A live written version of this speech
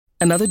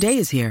Another day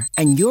is here,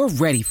 and you're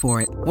ready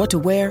for it. What to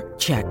wear?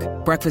 Check.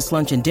 Breakfast,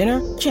 lunch, and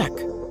dinner? Check.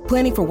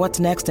 Planning for what's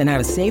next and how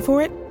to save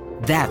for it?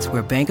 That's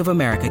where Bank of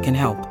America can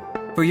help.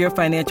 For your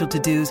financial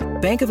to-dos,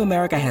 Bank of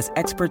America has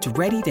experts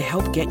ready to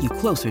help get you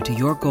closer to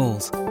your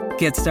goals.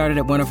 Get started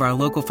at one of our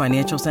local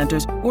financial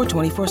centers or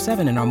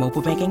 24/7 in our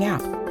mobile banking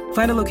app.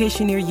 Find a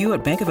location near you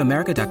at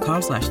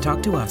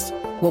bankofamerica.com/talktous.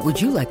 What would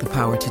you like the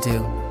power to do?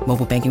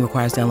 Mobile banking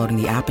requires downloading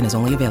the app and is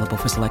only available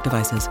for select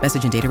devices.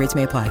 Message and data rates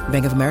may apply.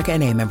 Bank of America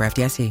N.A., member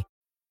FDIC.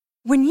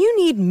 When you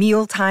need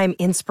mealtime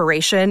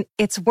inspiration,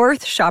 it's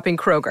worth shopping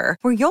Kroger,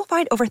 where you'll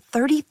find over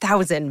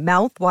 30,000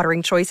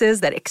 mouth-watering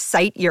choices that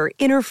excite your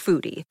inner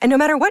foodie. And no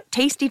matter what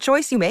tasty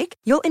choice you make,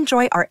 you'll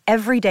enjoy our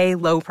everyday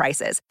low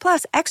prices,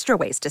 plus extra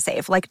ways to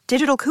save, like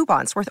digital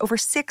coupons worth over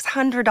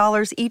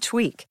 $600 each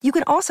week. You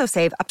can also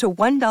save up to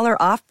 $1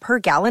 off per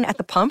gallon at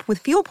the pump with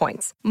fuel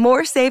points.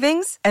 More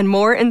savings and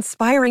more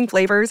inspiring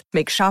flavors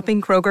make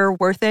shopping Kroger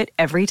worth it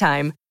every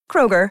time.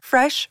 Kroger,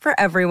 fresh for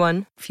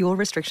everyone. Fuel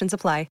restrictions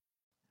apply.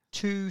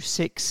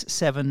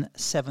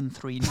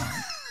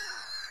 267739.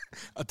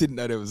 I didn't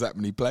know there was that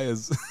many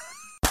players. The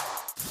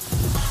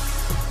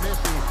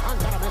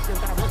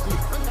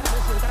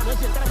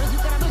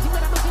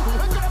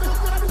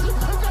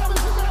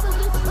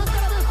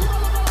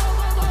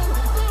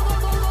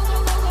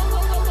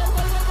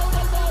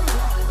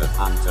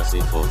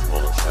Fantasy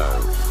Football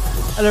Show.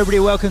 Hello everybody,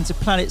 welcome to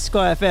Planet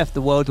SkyFF,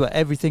 the world where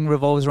everything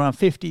revolves around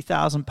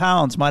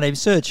 £50,000. My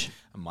name's Serge.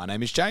 And my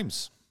name is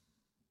James.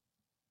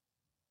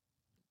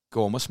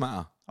 Go on, what's the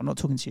matter? I'm not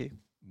talking to you.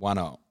 Why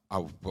not?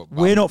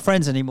 We're not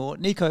friends anymore.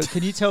 Nico,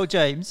 can you tell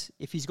James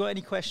if he's got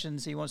any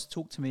questions he wants to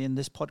talk to me in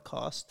this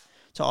podcast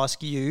to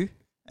ask you,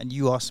 and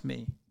you ask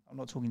me? I'm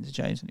not talking to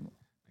James anymore.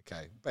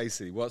 Okay,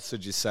 basically what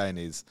Serge is saying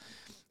is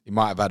he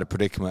might have had a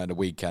predicament at the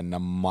weekend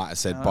and might have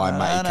said buy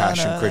Matty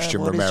Cash and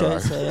Christian Romero. What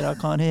is Jay saying? I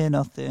can't hear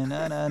nothing.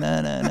 No.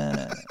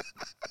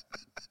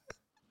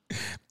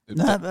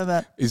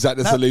 Is that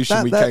the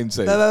solution we came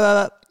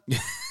to?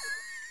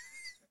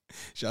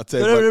 Shall I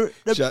tell you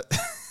what?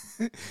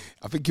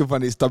 I think you'll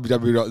find it's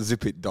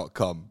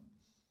www.zipit.com.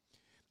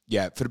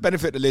 Yeah, for the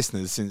benefit of the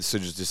listeners, since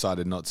Serge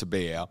decided not to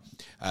be here,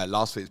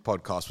 last week's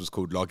podcast was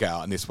called Log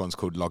Out, and this one's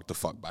called Log the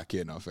Fuck Back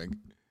In, I think.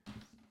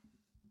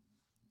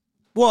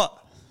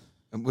 What?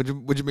 What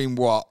do you mean,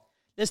 what?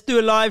 Let's do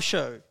a live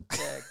show.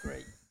 Yeah,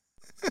 great.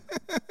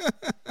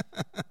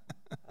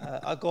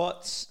 I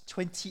got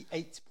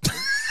 28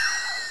 points.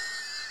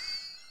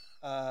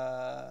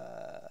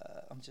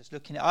 I'm just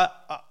looking at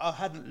I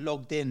hadn't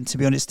logged in, to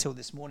be honest, till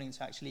this morning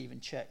to actually even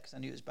check because I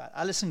knew it was bad.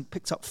 Alisson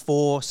picked up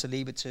 4,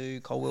 Saliba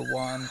 2, Colwell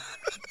 1,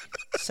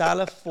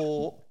 Salah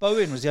 4.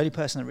 Bowen was the only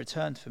person that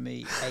returned for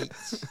me, 8.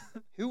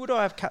 Who would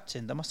I have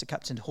captained? I must have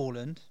captained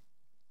Haaland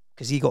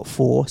because he got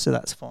 4, so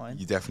that's fine.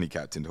 You definitely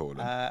captained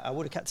Haaland. I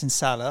would have captained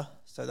Salah,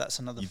 so that's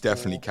another 4. You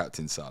definitely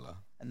captained Salah.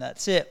 And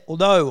that's it.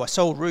 Although I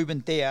sold Ruben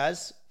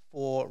Diaz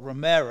for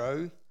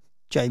Romero,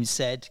 James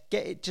said,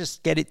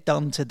 just get it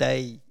done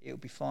today. It'll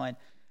be fine.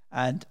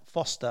 And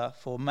Foster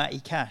for Matty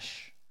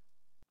Cash.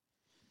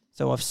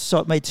 So I've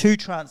made 2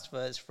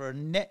 transfers for a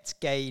net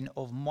gain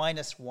of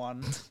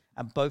 -1,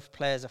 and both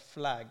players are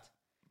flagged.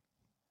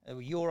 They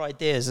were your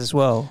ideas as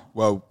well.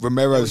 Well,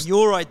 Romero's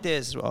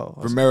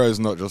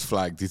not just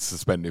flagged; he's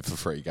suspended for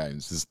 3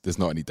 games. There's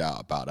not any doubt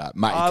about that.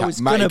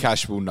 Matty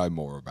Cash will know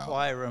more about it.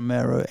 Buy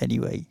Romero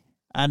anyway,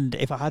 and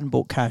if I hadn't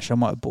bought Cash, I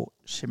might have bought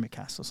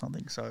Shimikas or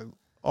something. So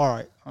all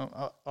right.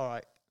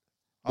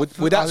 I'll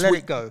let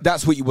it go.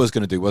 That's what he was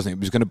going to do, wasn't it?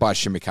 He was going to buy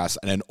Shimikas,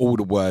 and then all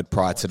the word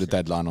prior to the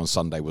deadline on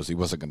Sunday was he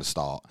wasn't going to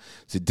start.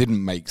 So it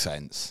didn't make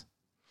sense.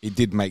 It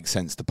did make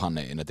sense to punt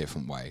it in a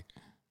different way.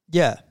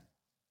 Yeah.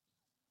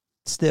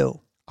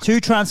 Still. 2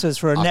 transfers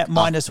for a net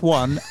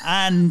 -1,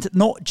 and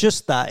not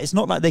just that. It's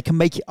not like they can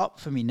make it up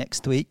for me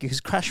next week because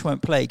Cash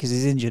won't play because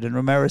he's injured and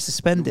Romero's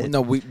suspended. No,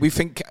 we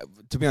think,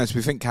 to be honest,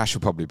 we think Cash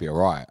will probably be all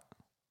right.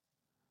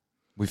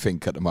 We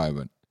think at the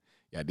moment.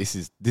 Yeah,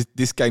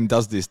 this game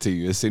does this to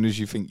you. As soon as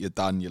you think you're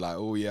done, you're like,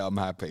 oh yeah, I'm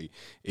happy.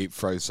 It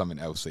throws something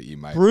else at you,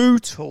 mate.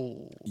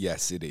 Brutal.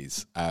 Yes, it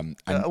is.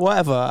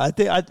 Whatever. I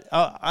think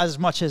as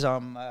much as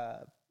I'm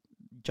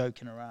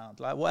joking around,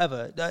 like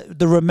whatever.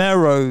 The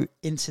Romero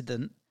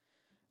incident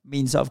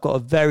means I've got a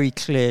very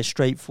clear,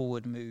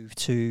 straightforward move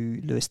to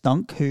Lewis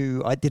Dunk,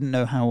 who I didn't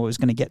know how I was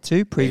going to get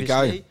to previously.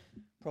 There you go.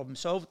 Problem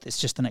solved. It's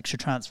just an extra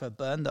transfer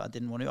burn that I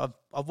didn't want to.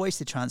 I've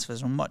wasted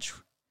transfers on much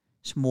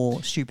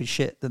more stupid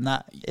shit than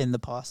that in the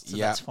past, so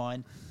that's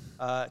fine.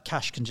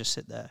 Cash can just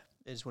sit there,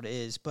 is what it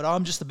is. But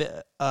I'm just a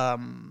bit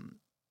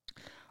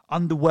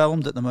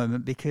underwhelmed at the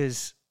moment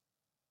because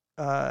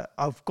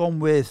I've gone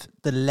with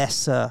the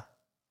lesser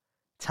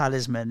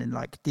talisman in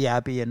like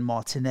Diaby and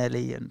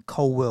Martinelli and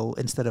Colwell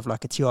instead of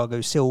like a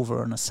Thiago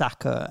Silva and a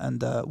Saka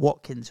and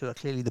Watkins, who are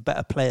clearly the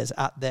better players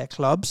at their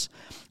clubs.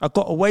 I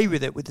got away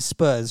with it with the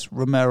Spurs,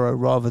 Romero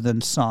rather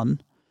than Son,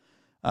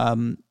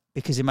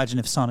 because imagine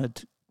if Son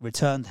had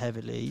returned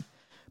heavily.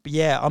 But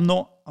yeah, I'm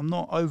not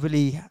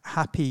overly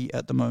happy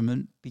at the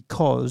moment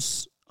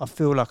because I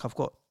feel like I've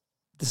got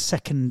the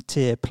second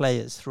tier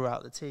players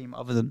throughout the team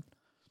other than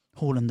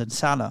Haaland and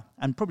Salah.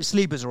 And probably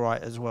Saliba's all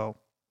right as well.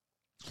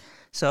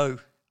 So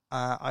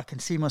I can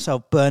see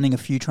myself burning a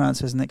few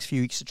transfers in the next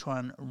few weeks to try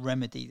and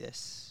remedy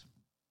this.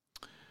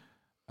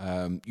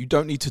 You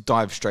don't need to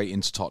dive straight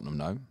into Tottenham,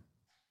 though.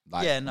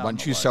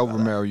 Once you sell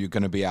Romero, you're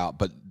going to be out.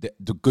 But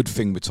the good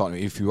thing with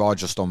Tottenham, if you are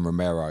just on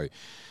Romero,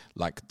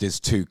 there's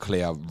two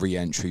clear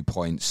re-entry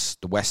points.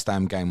 The West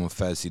Ham game on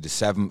Thursday the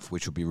 7th,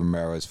 which will be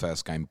Romero's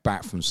first game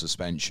back from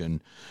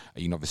suspension.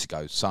 You can obviously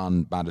go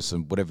Son,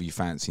 Maddison, whatever you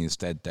fancy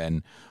instead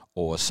then.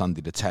 Or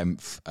Sunday the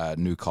 10th,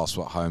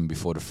 Newcastle at home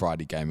before the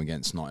Friday game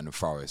against Nottingham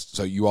Forest.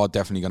 So you are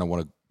definitely going to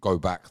want to go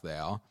back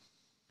there.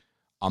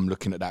 I'm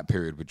looking at that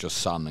period with just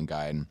Son and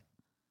going,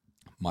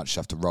 might just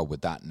have to roll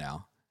with that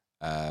now.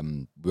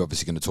 We're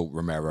obviously going to talk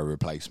Romero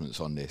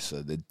replacements on this.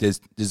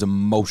 There's a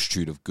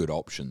multitude of good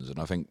options, and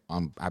I think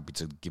I'm happy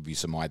to give you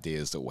some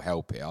ideas that will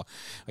help here.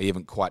 I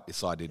haven't quite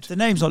decided. The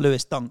name's not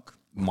Lewis Dunk.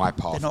 My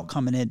path. They're not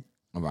coming in.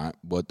 All right.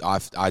 Well,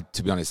 I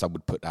to be honest, I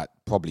would put that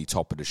probably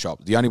top of the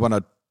shop. The only one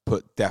I'd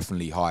put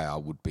definitely higher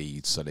would be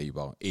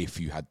Saliba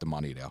if you had the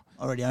money there.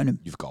 Already own him.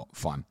 You've got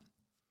fine.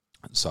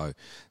 So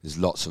there's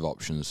lots of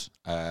options.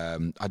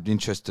 I'd be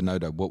interested to know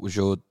though, what was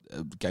your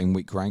game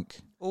week rank?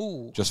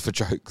 Oh, just for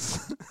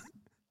jokes.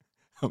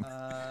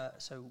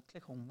 So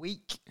click on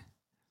week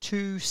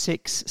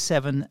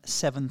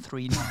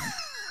 267739.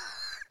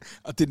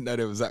 I didn't know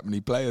there was that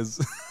many players.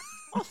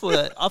 I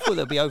thought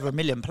there'd be over 1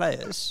 million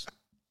players.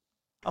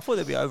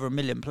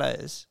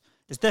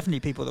 There's definitely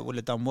people that would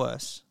have done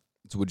worse.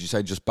 So would you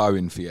say just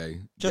Bowen for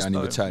you? Just only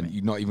Bowen return. for me.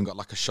 You've not even got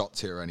like a shot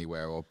tier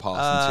anywhere or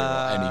passing tier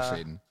or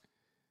anything.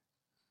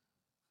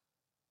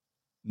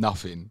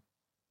 Nothing.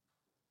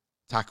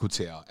 Tackle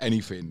tier,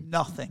 anything.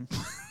 Nothing.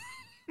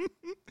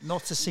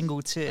 Not a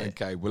single tier.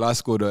 Okay, well, I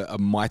scored a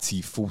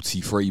mighty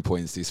 43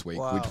 points this week,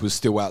 Wow. which was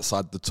still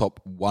outside the top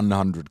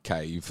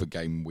 100k for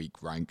game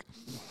week rank.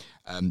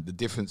 The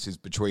differences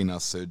between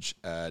us, Serge,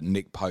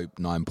 Nick Pope,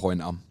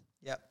 9-pointer.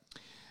 Yep.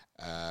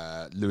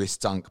 Lewis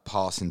Dunk,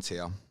 passing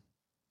tier.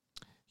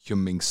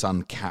 Heung-min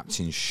Son,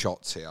 captain,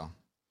 shot tier.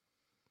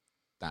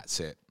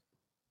 That's it.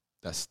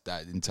 That's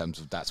that in terms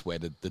of that's where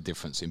the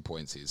difference in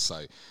points is.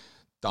 So,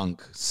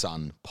 Dunk,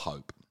 Son,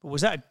 Pope.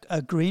 Was that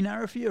a green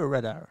arrow for you or a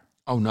red arrow?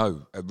 Oh,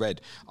 no, a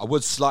red. I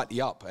was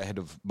slightly up ahead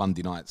of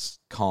Monday night's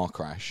car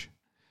crash,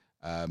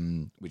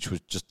 which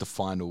was just the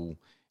final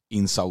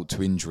insult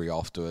to injury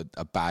after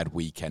a bad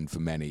weekend for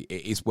many.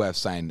 It is worth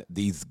saying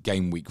these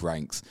game week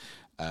ranks,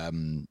 I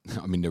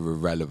mean, they're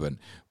irrelevant.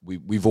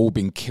 We've all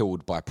been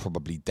killed by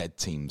probably dead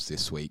teams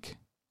this week.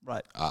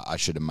 Right. I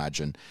should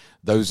imagine.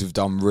 Those who've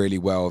done really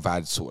well have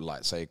had sort of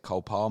like, say,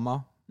 Cole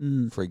Palmer,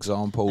 for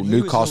example. And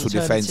Newcastle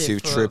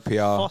defensive,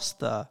 Trippier.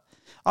 Foster.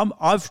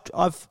 I've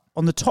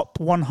on the top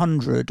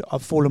 100,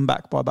 I've fallen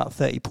back by about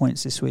 30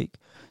 points this week.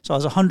 So I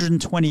was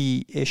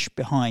 120-ish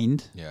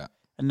behind. Yeah.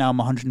 And now I'm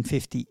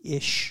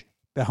 150-ish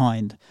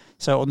behind.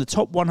 So on the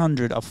top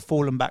 100, I've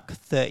fallen back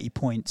 30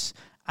 points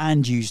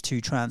and used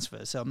 2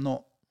 transfers. So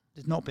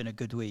it's not been a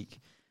good week.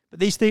 But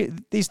these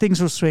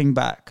things will swing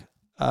back.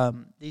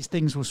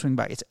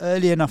 It's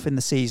early enough in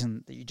the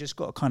season that you just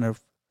got to kind of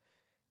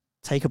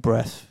take a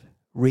breath,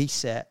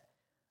 reset,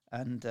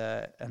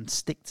 and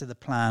stick to the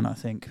plan, I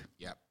think.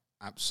 Yeah,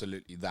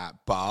 absolutely that.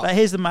 But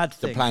here's the mad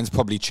thing. The plan's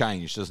probably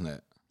changed, doesn't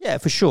it? Yeah,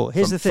 for sure.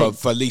 Here's the thing.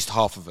 For at least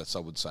half of us, I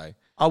would say.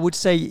 I would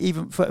say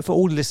even for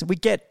all the listeners, we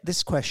get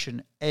this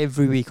question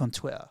every week on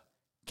Twitter.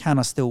 Can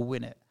I still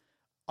win it?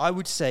 I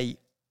would say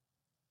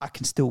I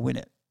can still win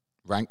it.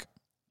 Rank?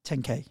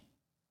 10K.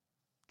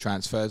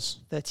 Transfers?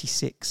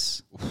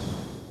 36.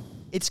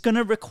 It's going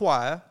to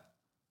require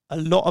a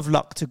lot of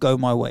luck to go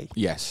my way.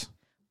 Yes.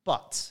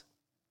 But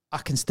I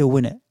can still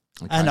win it.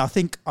 Okay. And I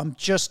think I'm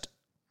just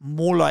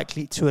more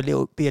likely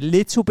to be a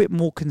little bit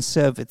more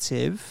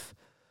conservative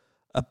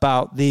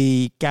about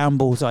the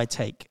gambles I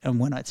take and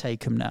when I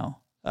take them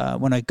now,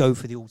 when I go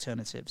for the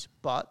alternatives.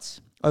 But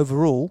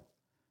overall,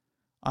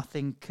 I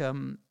think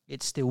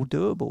it's still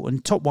doable.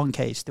 And top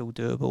 1K is still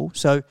doable.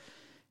 So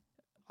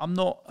I'm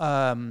not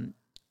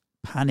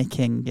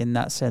panicking in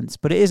that sense.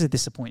 But it is a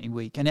disappointing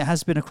week. And it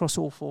has been across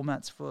all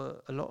formats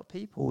for a lot of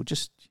people.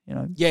 Just, you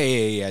know.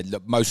 Yeah.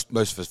 Look, most of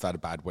us have had a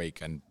bad week.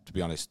 And to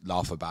be honest,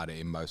 laugh about it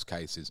in most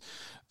cases.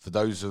 For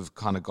those who've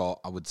kind of got,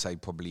 I would say,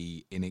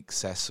 probably in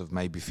excess of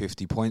maybe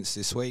 50 points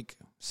this week,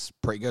 it's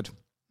pretty good,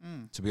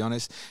 to be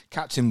honest.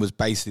 Captain was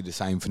basically the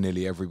same for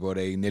nearly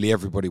everybody. Nearly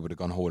everybody would have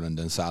gone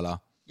Haaland and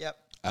Salah. Yep.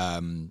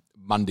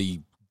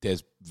 Monday,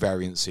 there's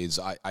variances.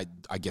 I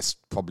guess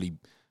probably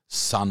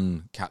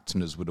Son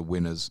captainers were the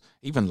winners.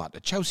 Even like the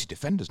Chelsea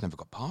defenders never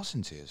got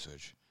passing tiers,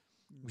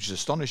 which is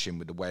astonishing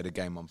with the way the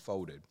game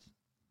unfolded.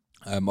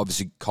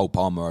 Obviously, Cole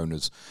Palmer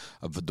owners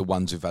are the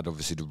ones who've had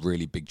obviously the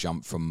really big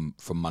jump from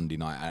Monday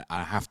night.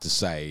 I have to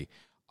say,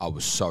 I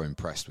was so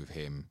impressed with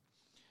him.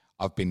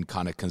 I've been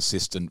kind of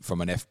consistent from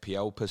an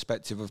FPL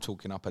perspective of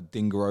talking up a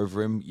dinger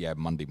over him. Yeah,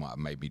 Monday might have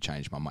made me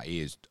change my mind.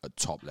 He is at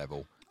top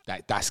level.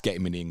 That's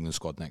getting him in the England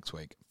squad next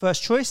week.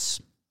 First choice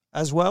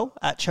as well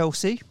at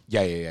Chelsea.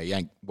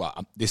 Yeah.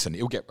 Well, listen,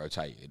 he'll get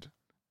rotated.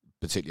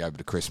 particularly over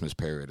the Christmas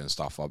period and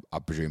stuff, I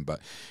presume. But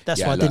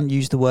that's why I didn't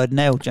use the word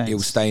nail, James. He'll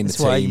stay in the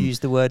team. That's why I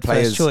used the word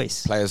first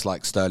choice. Players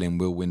like Sterling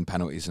will win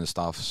penalties and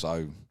stuff.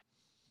 So,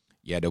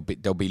 yeah,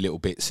 there'll be little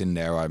bits in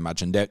there, I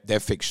imagine. Their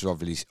fixtures are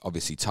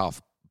obviously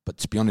tough. But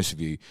to be honest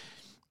with you,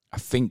 I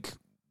think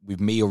with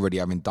me already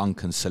having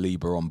Duncan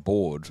Saliba on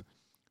board,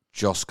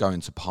 just going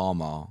to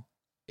Parma,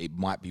 it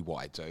might be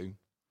what I do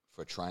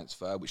for a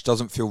transfer, which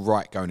doesn't feel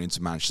right going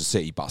into Manchester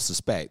City, but I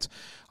suspect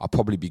I'll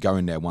probably be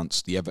going there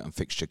once the Everton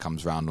fixture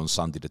comes round on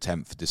Sunday the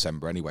 10th of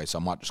December anyway, so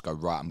I might just go,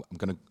 right,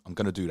 I'm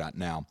gonna do that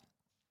now.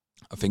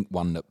 I think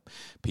one that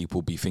people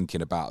will be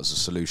thinking about as a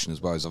solution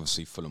as well is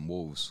obviously Fulham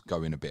Wolves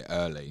going a bit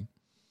early.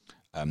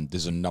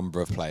 There's a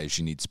number of players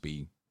you need to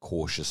be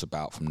cautious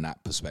about from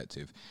that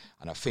perspective,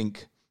 and I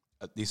think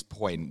at this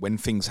point, when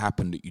things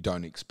happen that you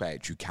don't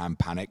expect, you can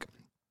panic.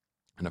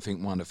 And I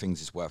think one of the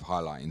things is worth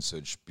highlighting,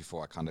 Suj,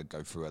 before I kind of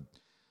go through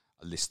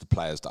a list of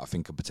players that I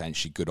think are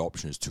potentially good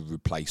options to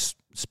replace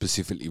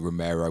specifically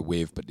Romero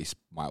with, but this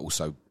might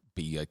also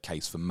be a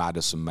case for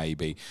Maddison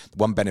maybe. The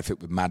one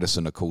benefit with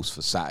Maddison, of course,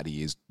 for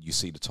Saturday is you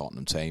see the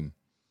Tottenham team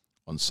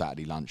on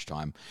Saturday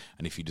lunchtime.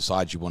 And if you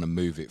decide you want to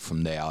move it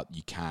from there,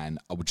 you can.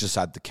 I would just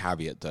add the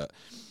caveat that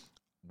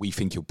we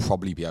think he'll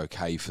probably be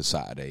okay for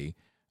Saturday.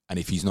 And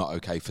if he's not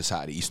okay for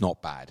Saturday, he's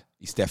not bad.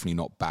 He's definitely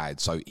not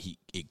bad. So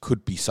it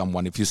could be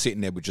someone, if you're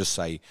sitting there with just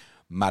say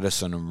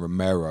Maddison and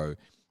Romero,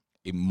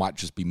 it might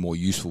just be more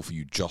useful for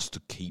you just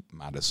to keep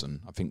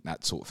Maddison. I think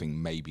that sort of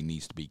thing maybe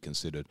needs to be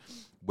considered.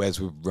 Whereas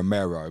with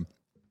Romero,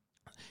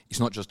 it's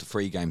not just a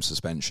 3-game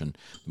suspension.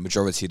 The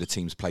majority of the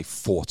teams play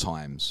 4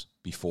 times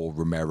before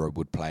Romero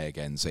would play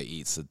again. So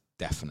it's a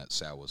definite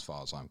sell as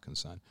far as I'm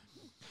concerned.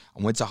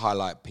 I want to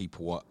highlight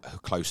people who are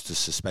close to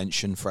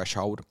suspension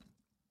threshold.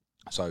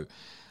 So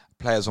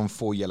players on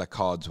 4 yellow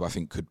cards who I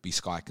think could be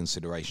Sky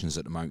considerations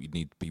at the moment you'd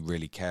need to be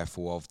really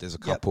careful of. There's a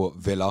couple at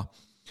Villa.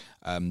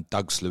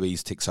 Douglas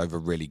Luiz ticks over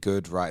really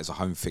good, right? As a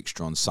home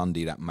fixture on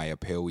Sunday, that may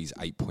appeal. He's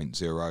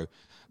 8.0.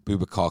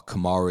 Boubacar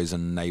Kamara is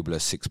an enabler,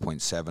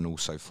 6.7,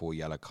 also 4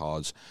 yellow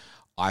cards.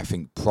 I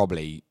think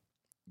probably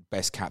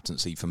best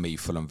captaincy for me,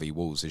 Fulham v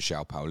Wolves, is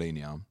João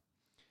Paulinho.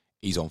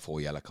 He's on 4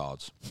 yellow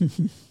cards.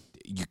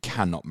 You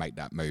cannot make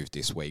that move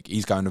this week.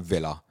 He's going to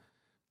Villa.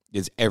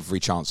 There's every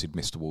chance he'd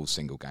miss the Wolves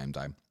single game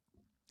day.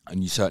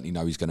 And you certainly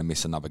know he's going to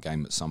miss another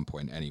game at some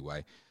point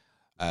anyway.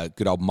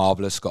 Good old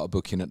Marvellous got a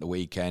booking at the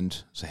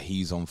weekend, so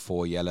he's on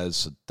 4 yellows.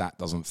 So that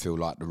doesn't feel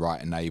like the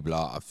right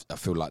enabler. I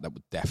feel like that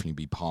would definitely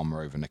be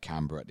Palmer over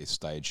Nakamba at this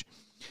stage.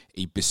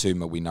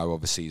 Bissouma, we know,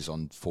 obviously, is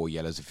on 4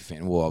 yellows. If you're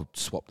thinking, well, I'll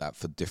swap that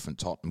for different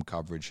Tottenham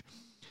coverage.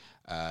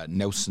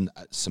 Nelson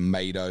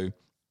Semedo,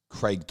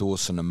 Craig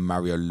Dawson and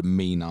Mario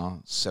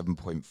Lemina,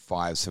 7.5,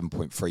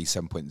 7.3,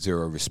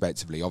 7.0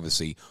 respectively.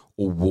 Obviously,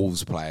 all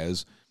Wolves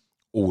players,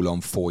 all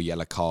on 4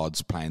 yellow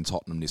cards playing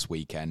Tottenham this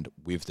weekend,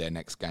 with their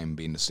next game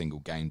being a single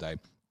game day.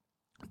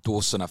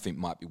 Dawson, I think,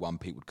 might be one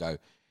people would go,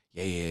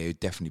 yeah,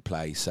 definitely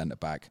play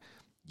centre-back.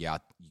 Yeah,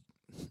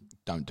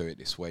 don't do it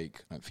this week.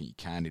 I don't think you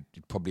can.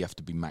 It'd probably have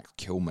to be Max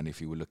Kilman if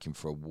you were looking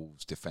for a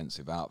Wolves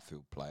defensive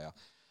outfield player.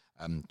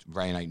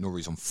 Rain Ain't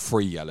Nuri's on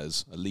 3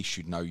 yellows. At least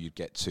you'd know you'd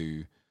get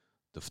to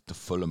the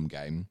Fulham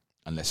game,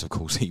 unless, of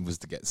course, he was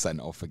to get sent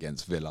off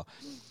against Villa.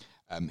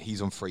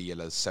 He's on 3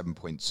 yellows,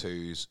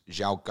 7.2s.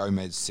 João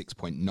Gomez,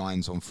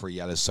 6.9s on 3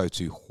 yellows. So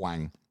too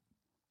Hwang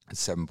at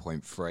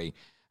 7.3.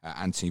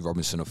 Anthony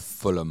Robinson of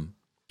Fulham,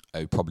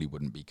 who probably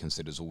wouldn't be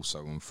considered,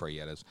 also on 3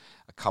 yellows.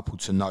 A couple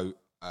to note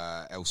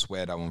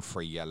elsewhere, though, on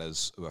 3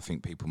 yellows, who I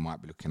think people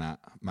might be looking at.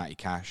 Matty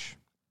Cash.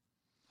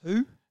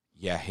 Who?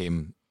 Yeah,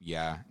 him.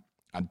 Yeah.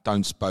 I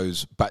don't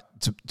suppose, but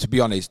to be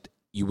honest,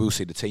 you will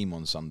see the team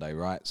on Sunday,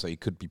 right? So he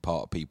could be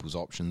part of people's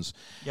options.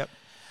 Yep.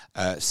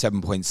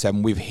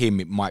 7.7. With him,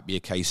 it might be a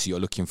case you're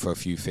looking for a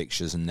few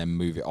fixtures and then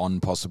move it on,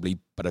 possibly.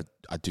 But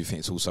I do think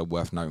it's also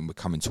worth noting we're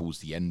coming towards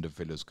the end of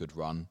Villa's good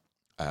run.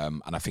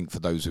 And I think for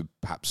those who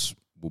perhaps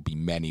will be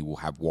many will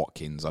have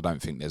Watkins, I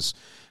don't think there's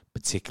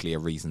particularly a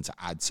reason to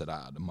add to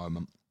that at the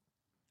moment.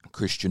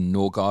 Christian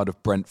Norgard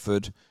of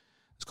Brentford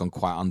has gone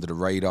quite under the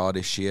radar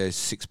this year.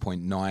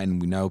 6.9.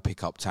 We know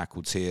pick up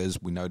tackle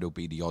tiers. We know there'll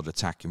be the odd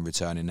attacking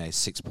return in there.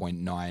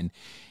 6.9.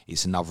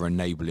 It's another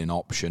enabling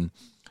option.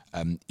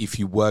 If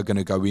you were going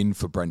to go in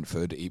for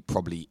Brentford, it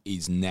probably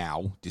is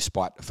now,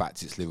 despite the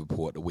fact it's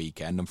Liverpool at the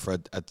weekend. And for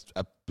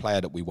a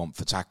player that we want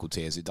for tackle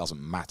tiers, it doesn't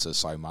matter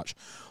so much.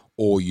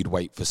 Or you'd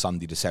wait for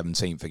Sunday the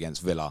 17th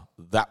against Villa.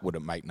 That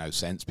wouldn't make no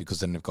sense because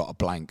then they've got a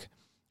blank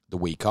the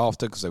week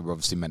after because they were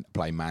obviously meant to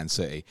play Man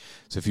City.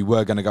 So if you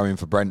were going to go in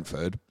for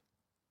Brentford,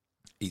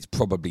 it's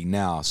probably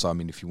now. So, I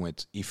mean, if you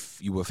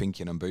were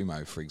thinking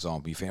Mbumo, for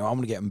example, you think, I'm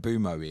going to get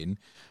Mbumo in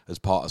as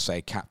part of,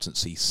 say,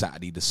 captaincy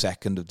Saturday the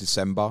 2nd of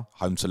December,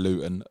 home to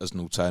Luton, as an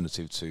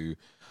alternative to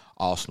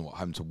Arsenal at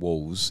home to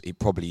Wolves, it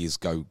probably is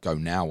go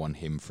now on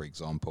him, for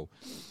example.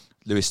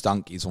 Lewis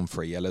Dunk is on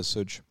 3 yellows,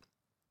 Suj.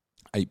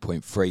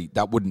 8.3.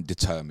 That wouldn't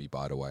deter me,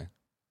 by the way.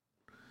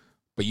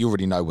 But you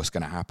already know what's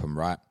going to happen,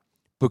 right?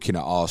 Booking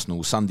at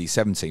Arsenal, Sunday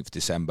 17th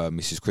December,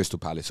 Mrs. Crystal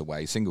Palace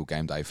away, single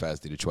game day,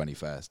 Thursday the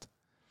 21st.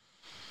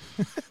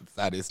 That's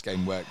how this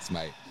game works,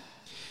 mate.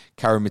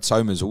 Karim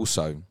Mitoma's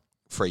also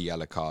 3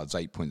 yellow cards,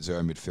 8.0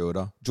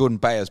 midfielder. Jordan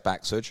Bayer's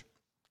back, Suj.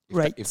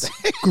 Great.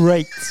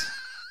 Great.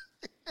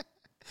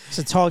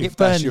 So target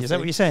Burnley, is that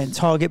what you're saying?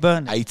 Target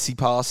Burnley. 80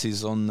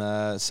 passes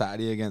on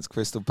Saturday against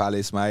Crystal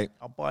Palace, mate.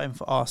 I'll buy him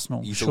for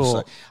Arsenal, He's sure.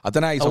 Also, I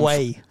don't know how he's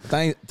Away.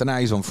 don't know how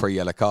he's on 3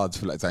 yellow cards. I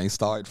feel like he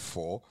started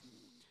 4.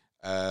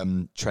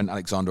 Trent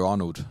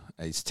Alexander-Arnold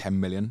is 10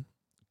 million.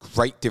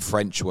 Great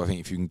differential, I think,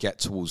 if you can get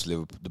towards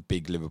Liverpool, the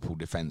big Liverpool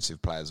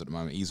defensive players at the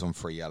moment. He's on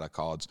 3 yellow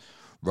cards.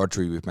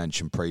 Rodri, we've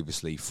mentioned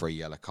previously, 3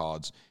 yellow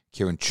cards.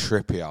 Kieran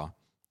Trippier,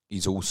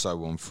 he's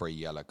also on 3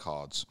 yellow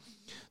cards.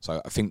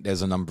 So I think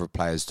there's a number of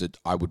players that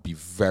I would be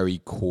very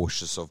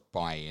cautious of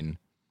buying,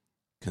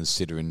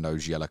 considering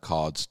those yellow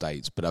card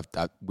dates.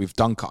 But with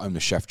Dunk at home to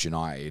Sheffield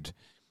United,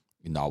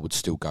 I would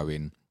still go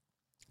in.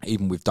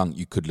 Even with Dunk,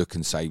 you could look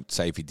and say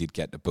if he did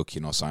get the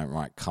booking or something,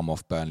 right, come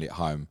off Burnley at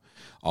home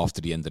after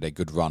the end of their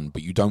good run.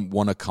 But you don't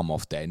want to come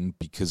off then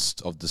because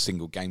of the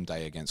single game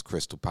day against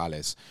Crystal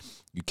Palace.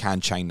 You can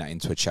chain that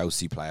into a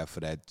Chelsea player for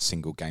their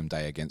single game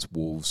day against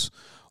Wolves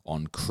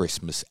on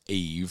Christmas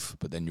Eve,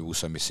 but then you're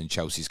also missing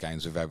Chelsea's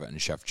games with Everton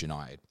and Sheffield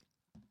United.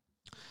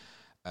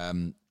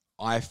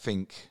 I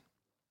think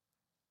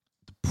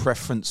the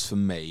preference for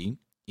me,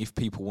 if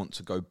people want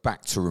to go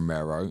back to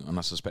Romero, and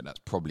I suspect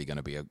that's probably going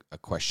to be a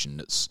question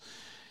that's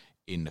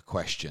in the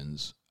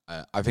questions,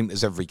 I think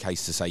there's every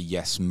case to say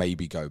yes,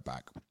 maybe go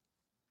back.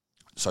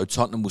 So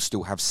Tottenham will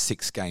still have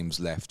 6 games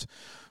left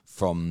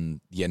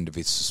from the end of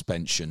his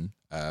suspension,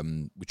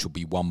 which will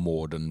be 1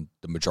 more than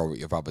the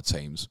majority of other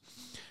teams.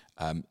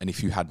 And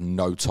if you had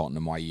no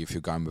Tottenham, i.e. if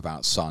you're going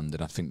without Son,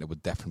 then I think there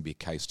would definitely be a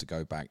case to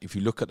go back. If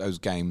you look at those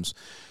games,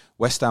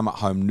 West Ham at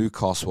home,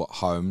 Newcastle at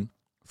home,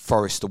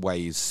 Forest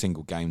away is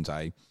single game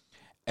day,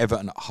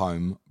 Everton at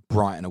home,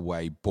 Brighton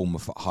away,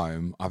 Bournemouth at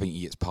home, I think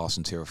he gets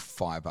passing tier of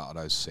 5 out of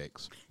those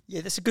 6.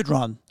 Yeah, that's a good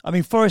run. I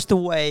mean, Forest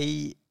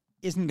away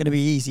isn't going to be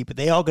easy, but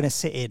they are going to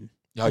sit in.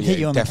 Oh, yeah,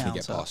 you definitely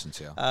get passing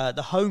tier.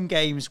 The home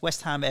games,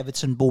 West Ham,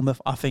 Everton,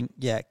 Bournemouth, I think,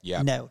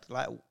 nailed.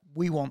 Like,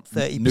 we want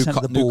 30%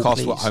 of the ball,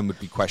 Newcastle please. at home would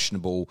be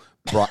questionable.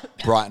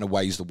 Brighton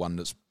away is the one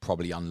that's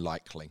probably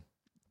unlikely.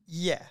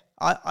 Yeah,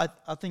 I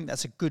think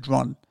that's a good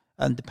run.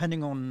 And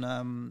depending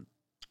on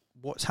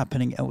what's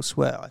happening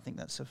elsewhere, I think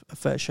that's a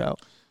fair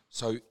shout.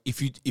 So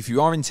if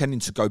you are intending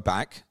to go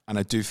back, and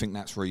I do think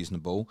that's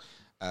reasonable,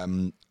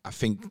 I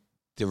think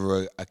there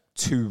are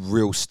 2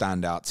 real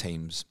standout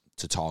teams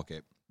to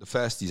target. The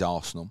first is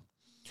Arsenal.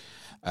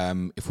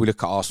 If we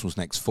look at Arsenal's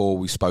next 4,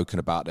 we've spoken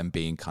about them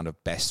being kind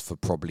of best for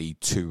probably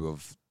 2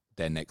 of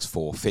their next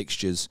 4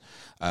 fixtures,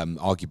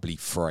 arguably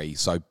 3.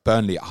 So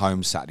Burnley at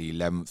home, Saturday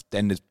 11th.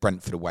 Then there's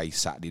Brentford away,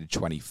 Saturday the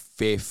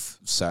 25th.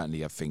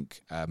 Certainly, I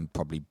think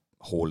probably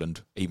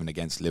Haaland, even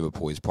against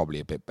Liverpool, is probably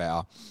a bit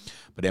better.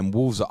 But then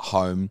Wolves at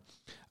home,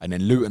 and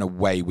then Luton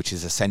away, which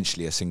is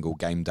essentially a single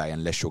game day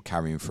unless you're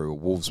carrying through a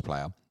Wolves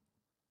player.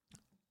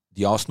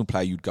 The Arsenal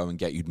player you'd go and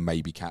get, you'd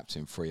maybe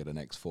captain 3 of the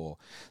next 4.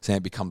 So then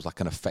it becomes like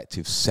an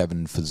effective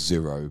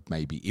 7-0,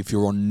 maybe. If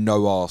you're on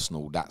no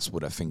Arsenal, that's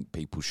what I think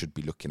people should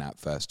be looking at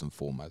first and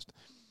foremost.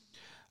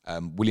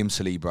 William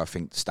Saliba, I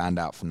think, stand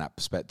out from that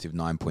perspective,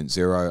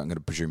 9.0. I'm going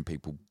to presume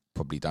people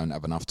probably don't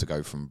have enough to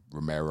go from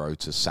Romero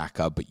to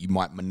Saka, but you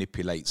might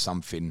manipulate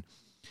something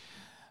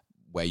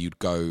where you'd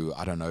go,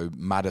 I don't know,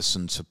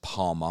 Maddison to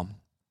Palmer,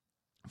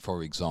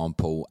 for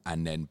example,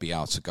 and then be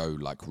able to go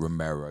like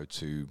Romero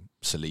to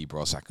Saliba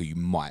or Saka. You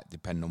might,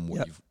 depending on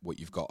what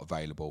you've got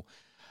available.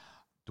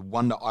 The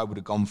one that I would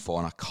have gone for,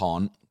 and I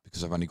can't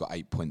because I've only got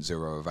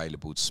 8.0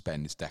 available to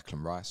spend, is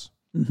Declan Rice.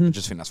 Mm-hmm. I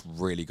just think that's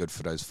really good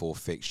for those 4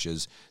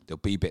 fixtures. There'll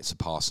be bits of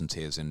pass and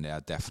tiers in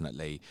there,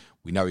 definitely.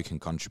 We know he can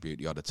contribute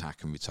the odd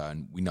attack and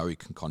return. We know he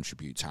can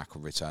contribute tackle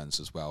returns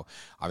as well.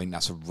 I think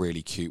that's a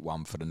really cute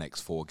one for the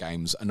next 4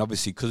 games. And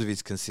obviously, because of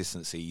his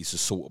consistency, he's the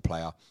sort of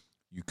player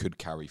you could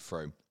carry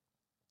through.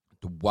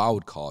 The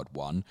wild card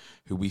one,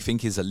 who we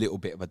think is a little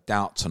bit of a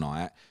doubt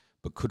tonight,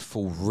 but could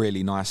fall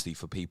really nicely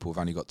for people who've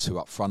only got 2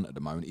 up front at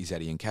the moment, is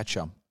Eddie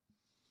Nketiah,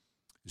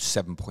 who's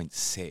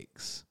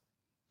 7.6.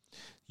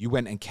 You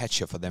went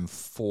Nketiah for them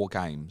 4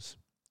 games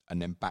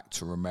and then back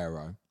to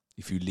Romero.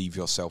 If you leave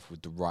yourself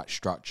with the right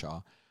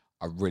structure,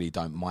 I really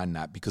don't mind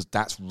that because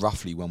that's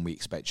roughly when we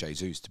expect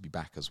Jesus to be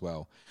back as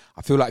well.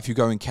 I feel like if you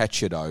go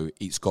Nketiah, though,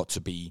 it's got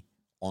to be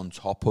on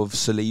top of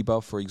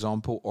Saliba, for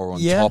example, or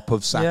on top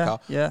of Saka,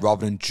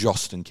 rather than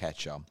just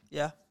Nketiah.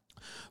 Yeah.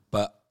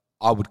 But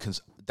I would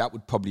that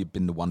would probably have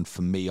been the one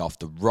for me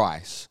after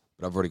Rice,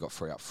 but I've already got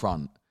 3 up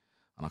front,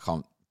 and I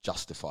can't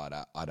justify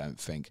that, I don't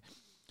think.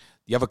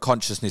 The other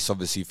consciousness,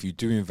 obviously, if you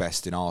do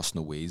invest in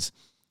Arsenal, is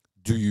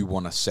do you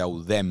want to sell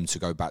them to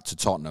go back to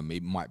Tottenham?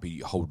 It might be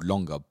hold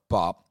longer,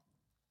 but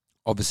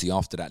obviously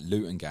after that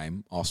Luton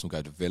game, Arsenal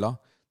go to Villa,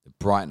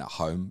 Brighton at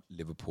home,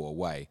 Liverpool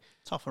away.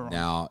 Tougher run.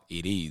 Now,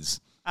 it is.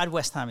 Add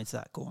West Ham into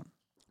that, go on.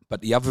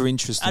 But the other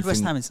interesting thing... Add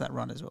West Ham into that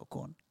run as well,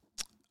 go on.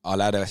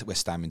 I'll add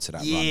West Ham into that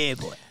run. Yeah,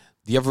 boy.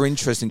 The other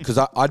interesting, because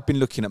I'd been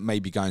looking at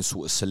maybe going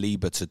sort of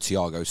Saliba to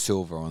Thiago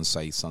Silva on,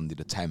 say, Sunday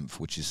the 10th,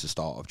 which is the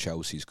start of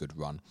Chelsea's good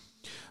run.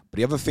 But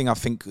the other thing I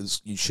think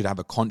is you should have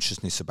a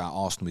consciousness about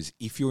Arsenal is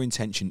if your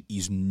intention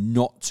is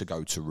not to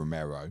go to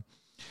Romero,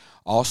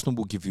 Arsenal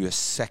will give you a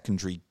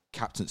secondary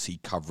captaincy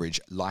coverage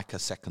like a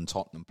second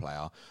Tottenham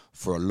player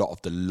for a lot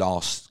of the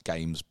last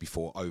games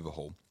before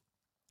overhaul.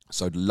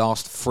 So the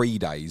last 3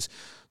 days,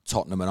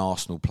 Tottenham and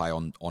Arsenal play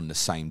on the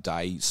same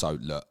day. So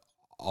look,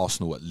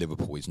 Arsenal at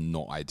Liverpool is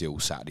not ideal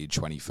Saturday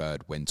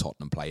 23rd when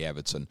Tottenham play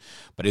Everton.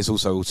 But there's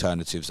also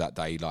alternatives that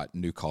day like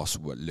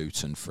Newcastle at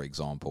Luton, for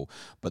example.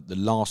 But the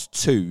last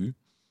two,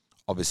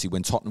 obviously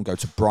when Tottenham go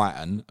to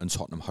Brighton and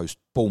Tottenham host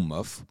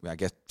Bournemouth, I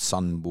guess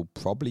Son will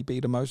probably be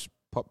the most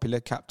popular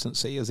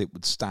captaincy as it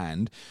would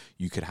stand.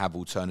 You could have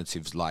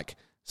alternatives like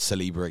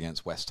Saliba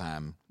against West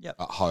Ham at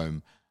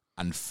home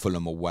and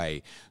Fulham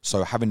away.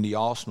 So having the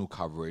Arsenal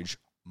coverage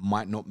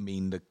might not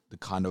mean the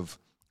kind of,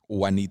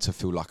 I need to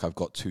feel like I've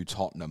got two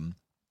Tottenham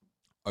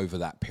over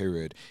that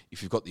period.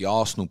 If you've got the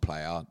Arsenal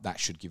player, that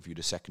should give you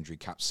the secondary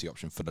captaincy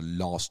option for the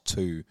last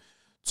two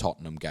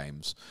Tottenham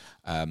games,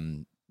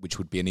 which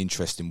would be an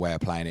interesting way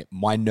of playing it.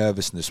 My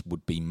nervousness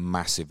would be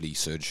massively,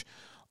 Suj,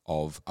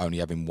 of only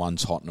having one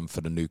Tottenham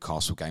for the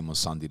Newcastle game on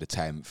Sunday the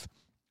 10th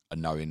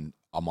and knowing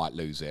I might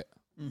lose it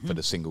for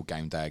the single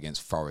game day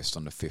against Forest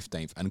on the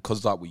 15th. And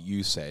because like what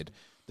you said,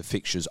 the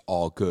fixtures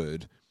are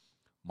good,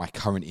 my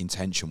current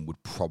intention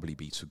would probably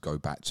be to go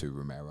back to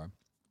Romero.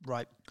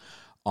 Right.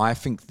 I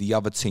think the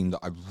other team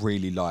that I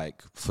really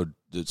like for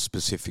the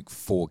specific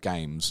 4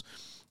 games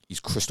is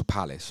Crystal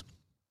Palace.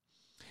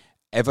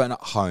 Everton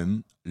at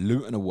home,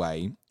 Luton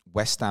away,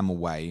 West Ham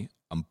away,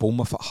 and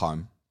Bournemouth at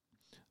home.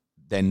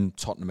 Then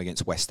Tottenham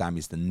against West Ham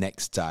is the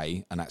next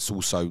day, and that's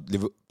also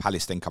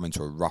Palace then come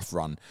into a rough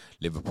run.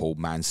 Liverpool,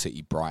 Man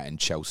City, Brighton,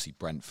 Chelsea,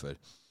 Brentford.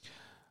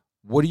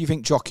 What do you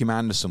think Joachim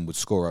Andersen would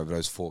score over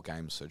those 4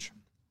 games, Suj?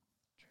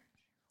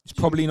 It's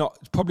probably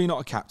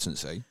not a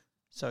captaincy.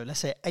 So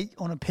let's say 8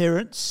 on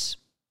appearance,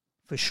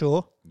 for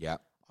sure. Yeah.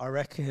 I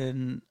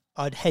reckon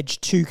I'd hedge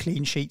 2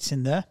 clean sheets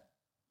in there.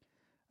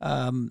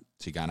 So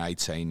you're going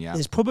 18, yeah.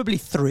 There's probably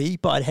 3,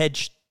 but I'd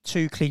hedge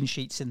 2 clean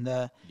sheets in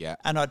there. Yeah.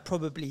 And I'd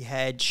probably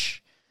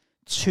hedge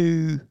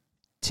 2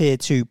 tier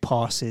 2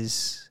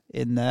 passes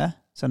in there.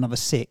 So another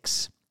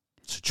 6.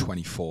 So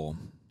 24.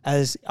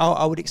 As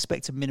I would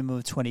expect a minimum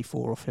of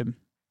 24 off him.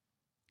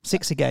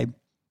 6 a game.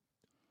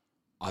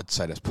 I'd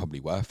say that's probably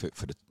worth it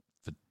for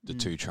the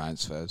 2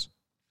 transfers.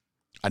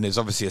 And there's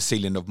obviously a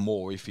ceiling of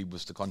more if he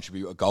was to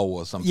contribute a goal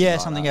or something. Yeah,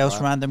 like something that, else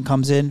right? random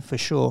comes in for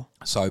sure.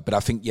 So, but I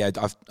think,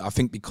 I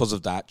think because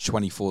of that,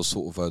 24 is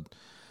sort of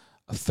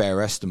a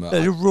fair estimate.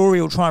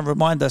 Rory will try and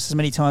remind us as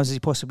many times as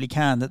he possibly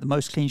can that the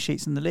most clean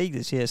sheets in the league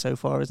this year so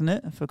far, isn't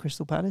it, for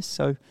Crystal Palace?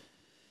 So,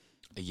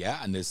 yeah,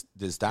 and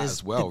there's that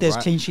as well. There's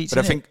right? clean sheets,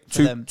 but in I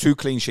think two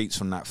clean sheets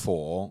from that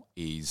 4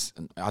 is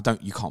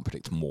you can't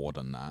predict more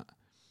than that.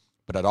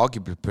 But I'd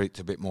arguably predict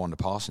a bit more on the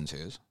passing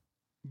tiers.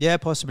 Yeah,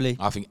 possibly.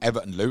 I think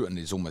Everton Luton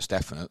is almost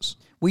definite.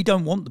 We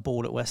don't want the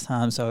ball at West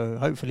Ham, so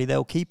hopefully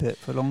they'll keep it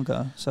for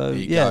longer. So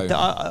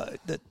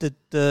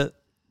the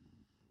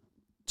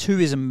 2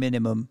 is a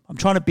minimum. I'm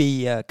trying to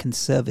be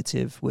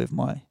conservative with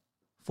my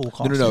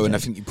forecast. No, and I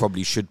think you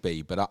probably should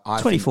be. But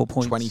I 24 think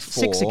points,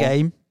 24, 6 a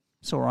game.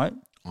 It's all right.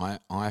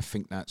 I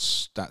think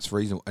that's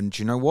reasonable. And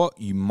do you know what?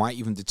 You might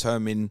even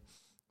determine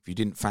if you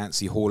didn't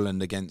fancy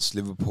Haaland against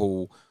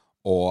Liverpool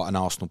or an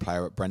Arsenal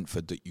player at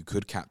Brentford that you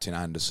could captain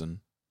Anderson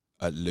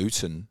at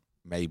Luton,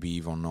 maybe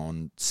even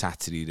on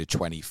Saturday the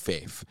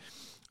 25th.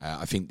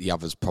 I think the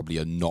others probably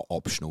are not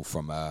optional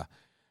from a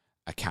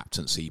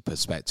captaincy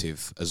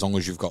perspective, as long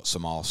as you've got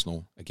some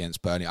Arsenal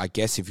against Burnley. I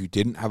guess if you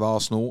didn't have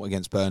Arsenal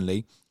against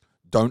Burnley,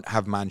 don't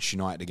have Manchester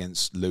United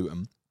against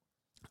Luton,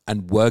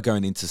 and we're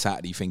going into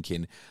Saturday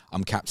thinking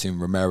I'm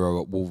captaining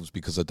Romero at Wolves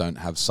because I don't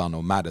have Son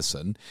or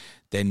Maddison,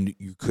 then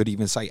you could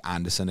even say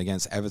Anderson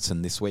against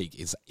Everton this week.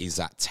 Is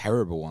that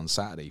terrible on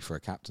Saturday for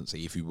a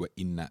captaincy if you were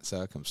in that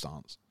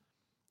circumstance?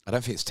 I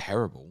don't think it's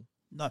terrible.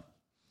 No.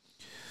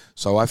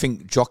 So I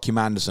think Joachim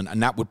Andersen,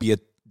 and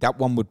that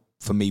one would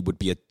for me would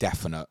be a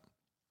definite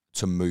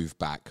to move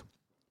back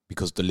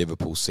because the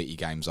Liverpool City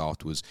games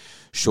afterwards.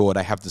 Sure,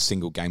 they have the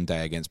single game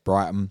day against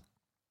Brighton,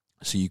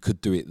 so you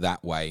could do it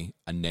that way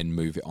and then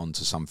move it on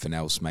to something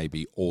else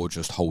maybe, or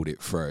just hold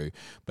it through.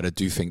 But I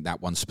do think that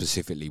one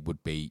specifically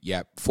would be,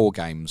 4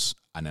 games,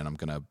 and then I'm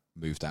going to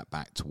move that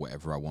back to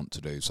whatever I want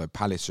to do. So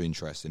Palace are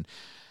interesting.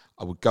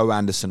 I would go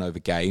Anderson over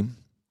Gay.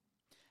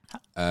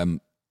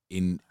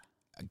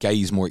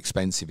 Gay is more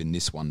expensive in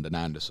this one than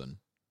Anderson.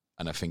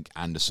 And I think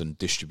Anderson,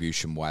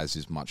 distribution-wise,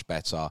 is much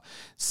better.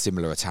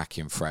 Similar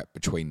attacking threat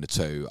between the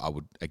two. I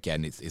would,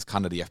 again, it's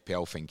kind of the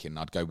FPL thinking.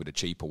 I'd go with a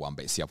cheaper one,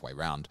 but it's the other way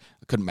around.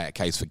 I couldn't make a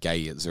case for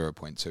Gay at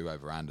 0.2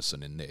 over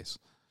Anderson in this.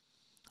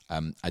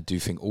 I do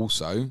think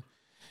also,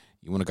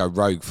 you want to go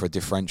rogue for a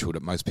differential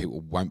that most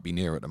people won't be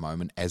near at the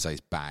moment.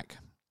 Eze's back.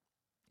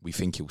 We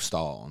think he'll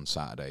start on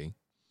Saturday.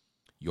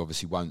 You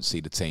obviously won't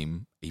see the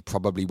team. He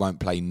probably won't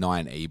play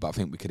 90, but I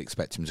think we could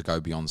expect him to go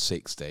beyond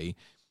 60.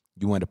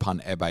 You want to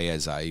punt Ebe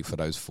Eze for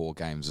those 4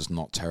 games is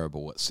not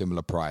terrible. At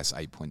similar price,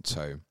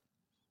 8.2.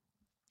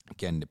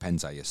 Again,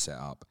 depends how you're set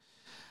up.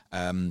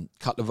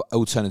 Couple of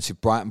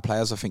alternative Brighton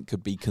players I think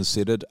could be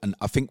considered. And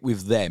I think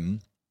with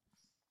them,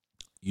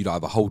 you'd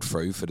either hold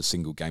through for the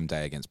single game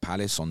day against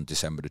Palace on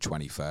December the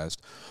 21st,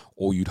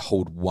 or you'd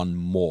hold one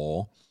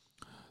more.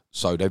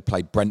 So they've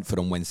played Brentford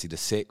on Wednesday the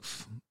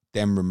 6th.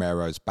 Then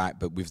Romero's back,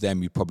 but with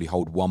them, you'd probably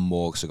hold one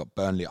more because they've got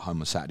Burnley at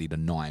home on Saturday the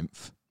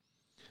 9th,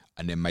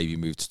 and then maybe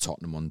move to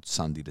Tottenham on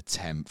Sunday the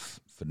 10th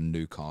for the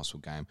Newcastle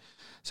game.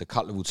 So a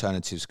couple of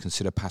alternatives.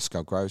 Consider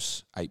Pascal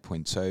Gross,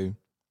 8.2.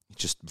 He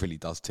just really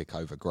does tick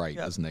over great,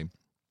 doesn't he?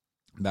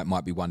 That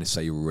might be one to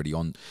say you're already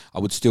on. I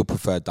would still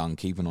prefer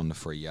Dunk, even on the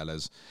 3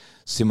 yellows.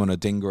 Simon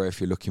Odingra, if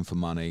you're looking for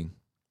money,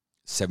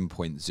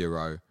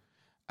 7.0.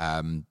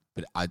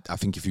 But I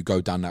think if you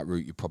go down that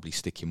route, you're probably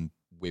sticking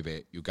with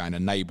it. You're going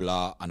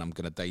enabler, and I'm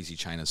going to daisy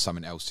chain, and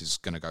something else is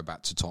going to go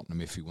back to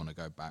Tottenham if you want to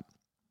go back.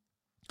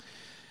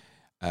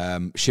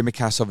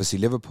 Shimikas, obviously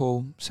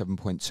Liverpool,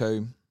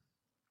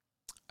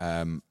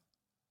 7.2.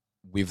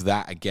 With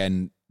that,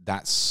 again,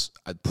 that's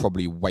I'd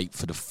probably wait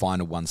for the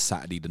final one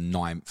Saturday the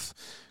 9th,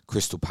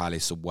 Crystal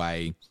Palace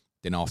away.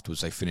 Then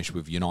afterwards they finish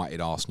with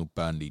United, Arsenal,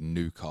 Burnley,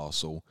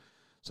 Newcastle.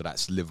 So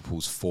that's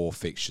Liverpool's 4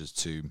 fixtures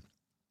to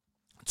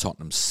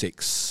Tottenham's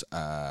 6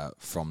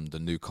 from the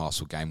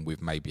Newcastle game,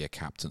 with maybe a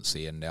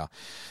captaincy in there.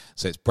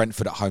 So it's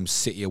Brentford at home,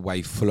 City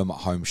away, Fulham at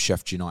home,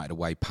 Sheffield United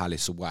away,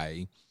 Palace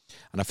away.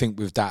 And I think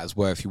with that as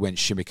well, if you went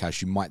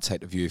Shimikas, you might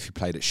take the view if you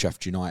played at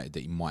Sheffield United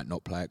that you might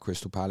not play at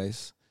Crystal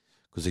Palace,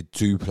 because they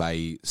do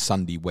play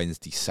Sunday,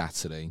 Wednesday,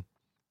 Saturday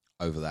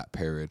over that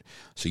period.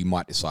 So you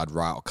might decide,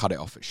 right, I'll cut it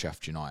off at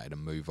Sheffield United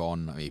and move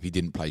on. I mean, if you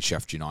didn't play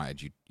Sheffield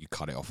United, you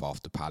cut it off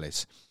after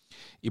Palace.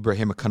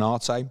 Ibrahima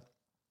Konate,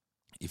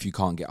 if you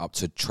can't get up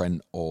to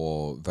Trent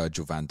or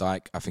Virgil van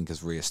Dijk, I think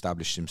has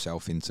re-established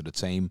himself into the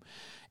team,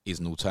 is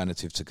an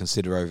alternative to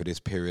consider over this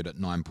period at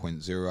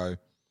 9.0.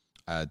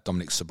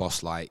 Dominic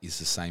Szoboszlai is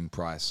the same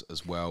price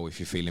as well if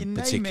you're feeling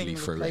particularly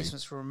through.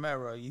 Replacements for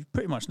Romero, you've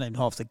pretty much named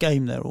half the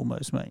game there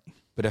almost, mate.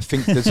 But I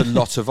think there's a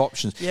lot of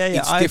options.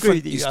 I agree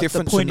with you. It's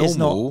different to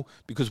normal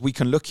because we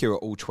can look here at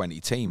all 20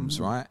 teams,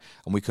 right?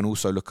 And we can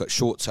also look at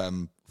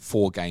short-term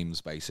 4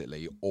 games,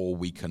 basically, or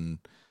we can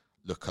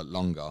look at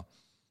longer.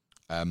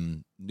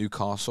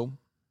 Newcastle,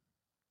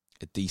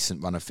 a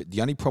decent run of fit.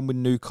 The only problem with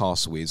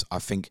Newcastle is I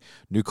think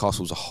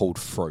Newcastle's a hold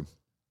through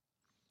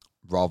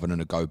rather than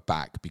a go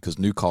back, because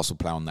Newcastle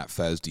play on that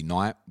Thursday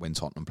night when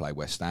Tottenham play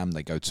West Ham.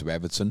 They go to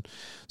Everton.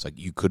 So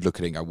you could look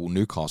at it and go, well,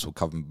 Newcastle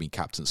cover me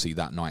captaincy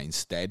that night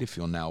instead if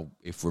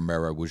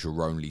Romero was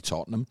your only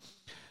Tottenham.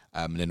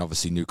 And then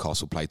obviously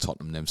Newcastle play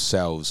Tottenham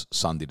themselves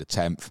Sunday the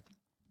 10th.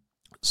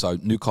 So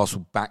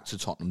Newcastle back to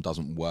Tottenham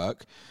doesn't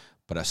work,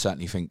 but I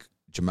certainly think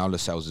Jamal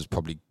Lascelles is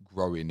probably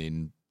growing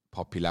in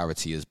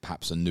popularity as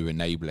perhaps a new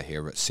enabler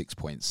here at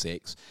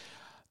 6.6.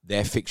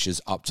 Their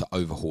fixtures up to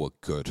overhaul are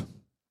good.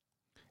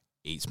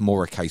 It's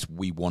more a case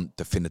we want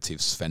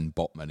definitive Sven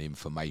Botman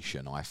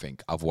information, I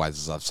think. Otherwise,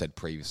 as I've said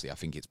previously, I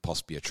think it's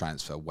possibly a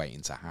transfer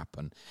waiting to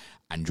happen,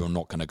 and you're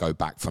not going to go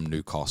back from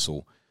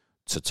Newcastle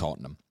to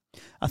Tottenham.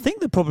 I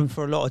think the problem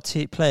for a lot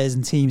of players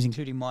and teams,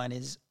 including mine,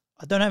 is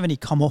I don't have any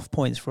come-off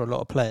points for a lot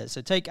of players.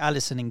 So take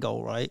Alisson in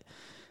goal, right?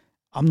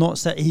 I'm not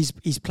saying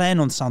he's playing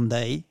on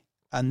Sunday,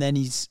 and then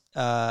he's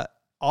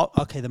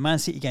okay. The Man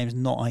City game is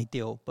not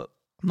ideal, but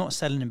I'm not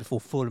selling him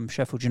before Fulham,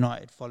 Sheffield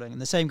United following.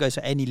 And the same goes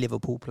for any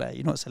Liverpool player.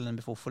 You're not selling him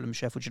before Fulham,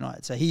 Sheffield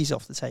United. So he's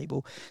off the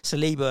table.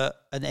 Saliba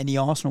and any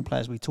Arsenal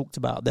players we talked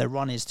about, their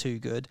run is too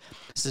good.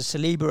 So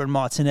Saliba and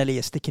Martinelli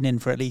are sticking in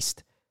for at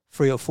least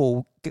 3 or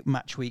 4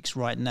 match weeks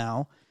right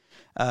now.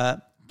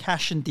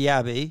 Cash and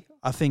Diaby,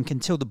 I think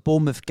until the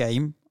Bournemouth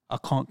game, I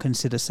can't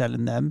consider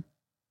selling them.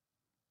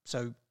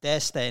 So they're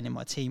staying in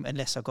my team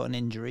unless I've got an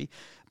injury.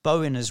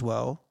 Bowen as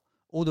well,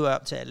 all the way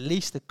up to at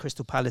least the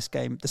Crystal Palace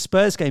game. The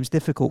Spurs game's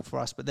difficult for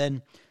us, but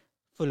then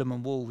Fulham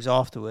and Wolves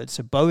afterwards.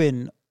 So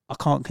Bowen, I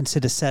can't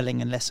consider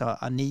selling unless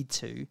I need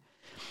to.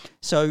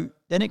 So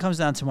then it comes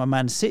down to my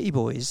Man City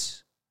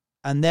boys,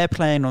 and they're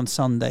playing on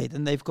Sunday.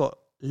 Then they've got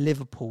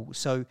Liverpool.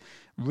 So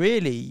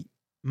really,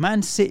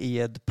 Man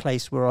City are the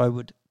place where I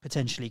would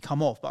potentially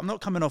come off. But I'm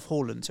not coming off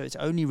Haaland, so it's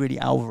only really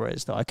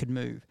Alvarez that I could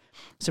move.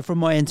 So from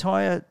my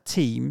entire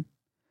team,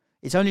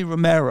 it's only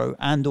Romero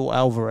and or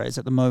Alvarez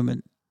at the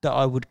moment that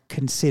I would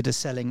consider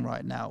selling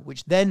right now,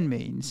 which then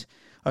means,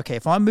 okay,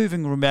 if I'm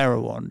moving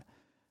Romero on,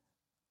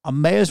 I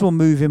may as well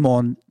move him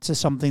on to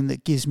something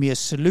that gives me a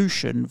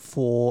solution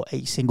for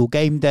a single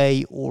game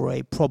day or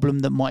a problem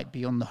that might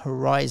be on the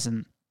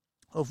horizon,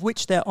 of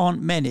which there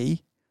aren't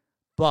many,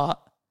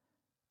 but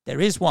there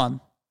is one.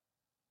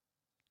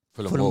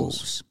 Fulham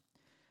Wolves.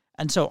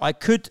 And so I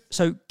could,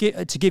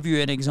 to give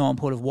you an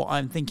example of what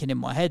I'm thinking in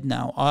my head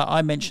now,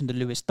 I mentioned the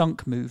Lewis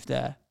Dunk move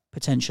there,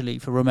 potentially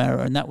for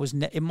Romero, and that was,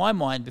 in my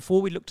mind, before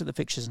we looked at the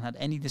fixtures and had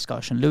any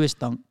discussion, Lewis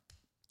Dunk,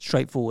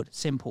 straightforward,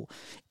 simple,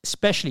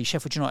 especially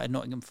Sheffield United,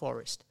 Nottingham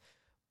Forest.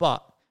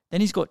 But then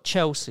he's got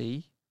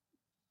Chelsea,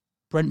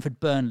 Brentford,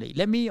 Burnley.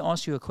 Let me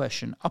ask you a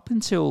question. Up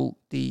until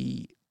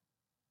the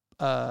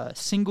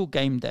single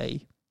game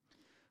day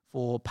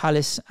for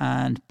Palace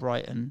and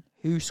Brighton,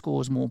 who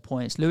scores more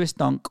points, Lewis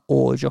Dunk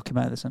or Joachim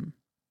Andersen?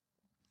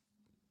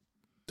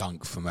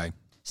 Dunk for me.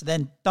 So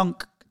then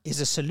Dunk is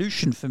a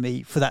solution for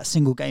me for that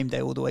single game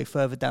day all the way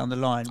further down the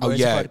line. Whereas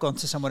if I'd gone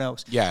to someone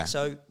else. Yeah.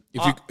 So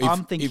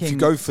I'm thinking... If you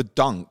go for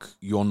Dunk,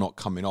 you're not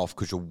coming off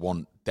because you'll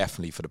want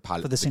definitely for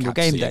the single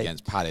game day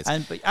against Palace.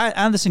 But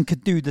Anderson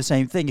could do the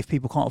same thing if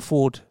people can't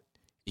afford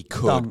He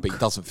could, Dunk. But it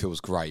doesn't feel as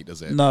great,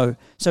 does it? No.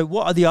 So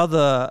what are the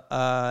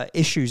other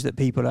issues that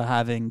people are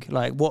having?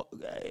 Like, what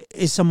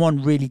is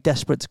someone really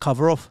desperate to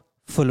cover off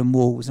Fulham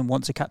Wolves and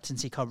wants a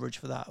captaincy coverage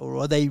for that? Or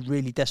are they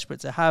really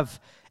desperate to have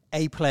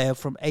a player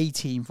from a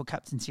team for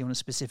captaincy on a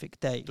specific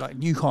day? Like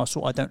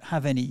Newcastle, I don't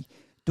have any.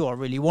 Do I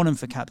really want him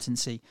for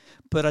captaincy?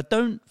 But I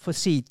don't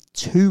foresee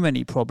too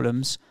many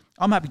problems.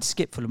 I'm happy to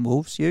skip Fulham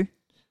Wolves. You?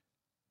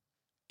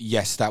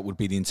 Yes, that would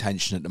be the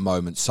intention at the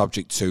moment,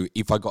 subject to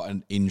if I got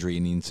an injury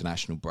in the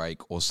international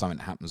break or something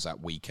happens that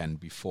weekend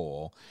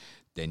before,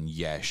 then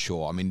yeah,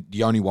 sure. I mean,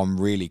 the only one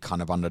really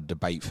kind of under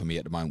debate for me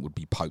at the moment would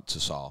be Pope to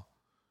Sarr.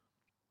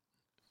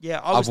 Yeah,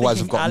 otherwise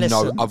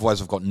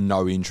I've got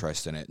no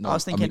interest in it. No, I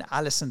was thinking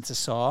Alisson to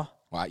Sarr.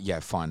 Well,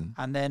 yeah, fine.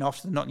 And then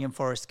after the Nottingham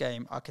Forest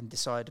game, I can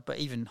decide, but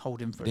even hold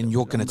him for then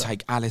you're going to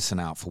take Alisson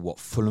out for what?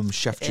 Fulham,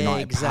 Sheffield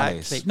United,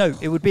 Palace? No,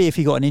 it would be if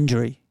he got an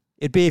injury.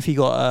 It'd be if he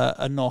got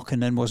a knock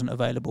and then wasn't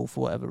available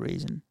for whatever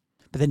reason.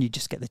 But then you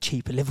just get the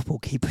cheaper Liverpool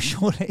keeper,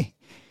 surely.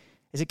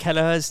 Is it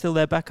Kelleher still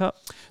their backup?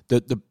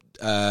 Pope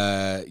to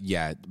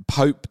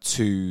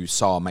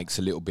Sarr makes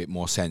a little bit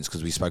more sense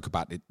because we spoke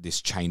about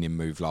this chaining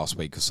move last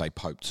week of say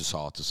Pope to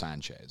Sarr to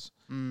Sanchez.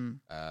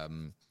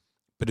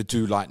 But I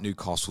do like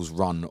Newcastle's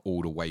run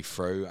all the way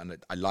through, and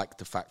I like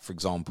the fact, for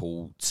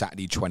example,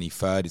 Saturday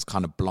 23rd is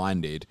kind of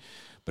blinded,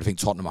 but I think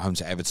Tottenham at home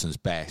to Everton's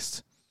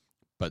best.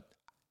 But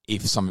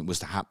if something was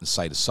to happen,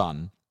 say the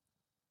Sun,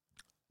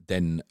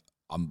 then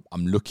I'm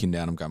looking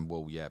there and I'm going,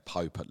 well, yeah,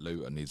 Pope at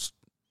Luton is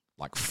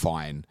like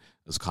fine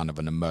as kind of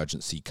an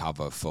emergency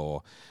cover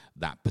for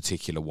that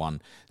particular one.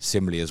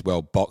 Similarly as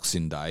well,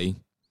 Boxing Day,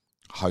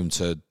 home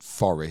to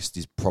Forest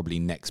is probably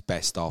next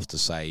best after,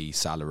 say,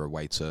 Salah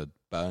away to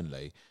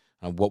Burnley.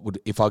 And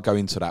if I go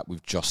into that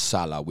with just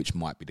Salah, which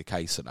might be the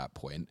case at that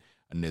point,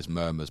 and there's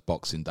murmurs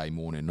Boxing Day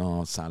morning,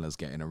 Salah's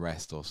getting a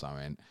rest or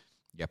something.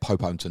 Yeah, Pope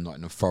home to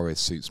Nottingham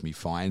Forest suits me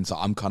fine. So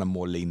I'm kind of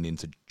more leaning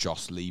into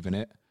just leaving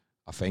it,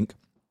 I think.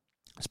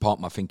 It's part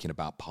of my thinking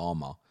about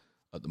Palmer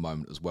at the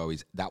moment as well,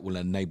 is that will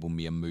enable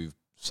me a move,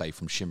 say,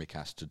 from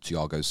Shimikas to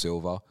Thiago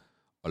Silva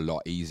a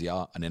lot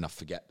easier. And then I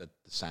forget the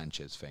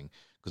Sanchez thing.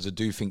 Because I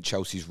do think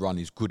Chelsea's run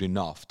is good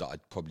enough that I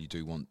probably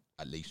do want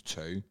at least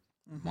two.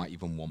 Might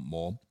even want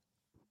more.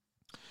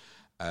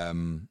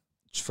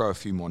 Just throw a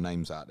few more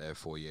names out there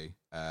for you.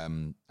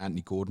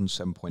 Anthony Gordon,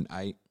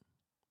 7.8.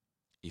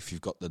 If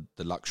you've got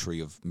the luxury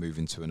of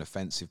moving to an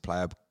offensive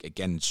player,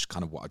 again, it's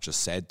kind of what I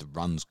just said. The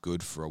run's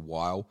good for a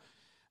while.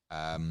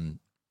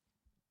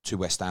 Two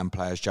West Ham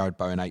players, Jared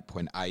Bowen,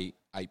 8.8,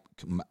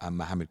 and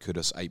Mohamed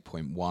Kudus,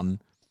 8.1.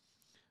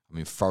 I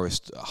mean,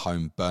 Forest at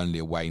home, Burnley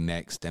away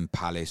next, then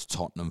Palace,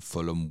 Tottenham,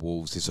 Fulham,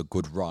 Wolves. It's a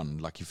good run.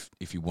 Like,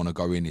 if you want to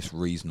go in, it's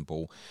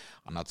reasonable.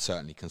 And I'd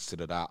certainly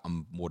consider that.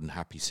 I'm more than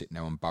happy sitting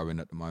there on Bowen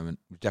at the moment.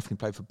 We've definitely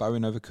played for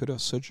Bowen over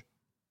Kudus, Suj?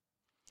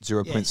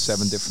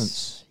 0.7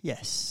 difference?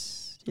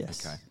 Yes.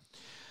 Okay.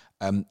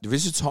 There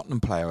is a Tottenham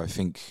player I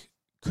think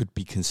could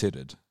be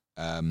considered.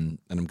 And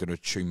I'm going to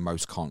assume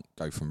most can't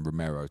go from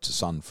Romero to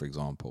Son, for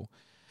example.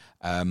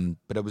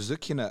 But I was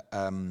looking at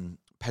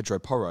Pedro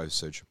Porro,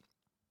 Suj.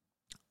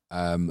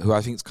 Who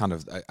I think is kind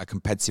of a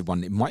competitive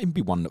one. It might even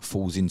be one that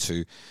falls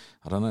into,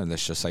 I don't know,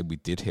 let's just say we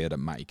did hear that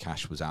Matty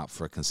Cash was out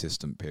for a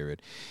consistent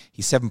period.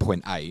 He's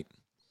 7.8,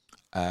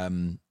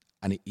 and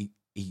he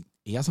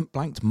hasn't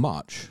blanked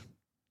much.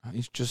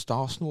 It's just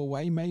Arsenal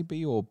away,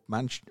 maybe, or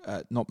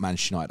not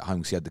Manchester United at home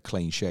because he had the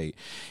clean sheet.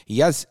 He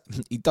does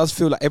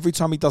feel like every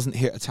time he doesn't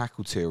hit a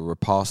tackle tier or a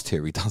pass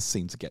tier, he does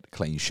seem to get the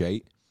clean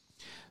sheet.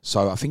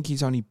 So I think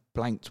he's only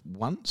blanked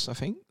once, I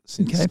think,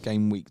 since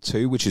game week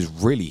 2, which is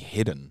really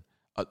hidden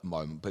at the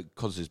moment, but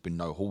because there's been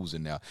no halls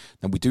in there.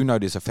 Now, we do know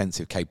there's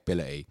offensive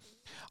capability.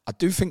 I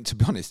do think, to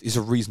be honest, it's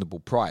a reasonable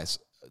price.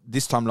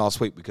 This time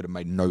last week, we could have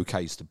made no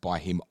case to buy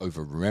him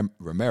over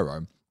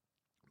Romero,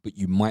 but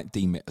you might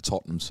deem it a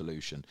Tottenham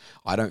solution.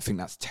 I don't think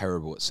that's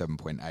terrible at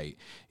 7.8.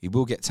 He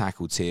will get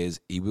tackle tiers.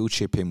 He will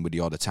chip in with the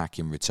odd attack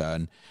in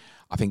return.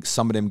 I think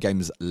some of them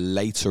games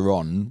later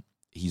on,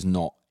 he's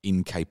not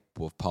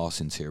incapable of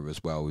passing tier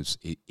as well.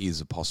 It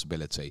is a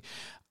possibility.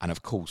 And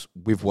of course,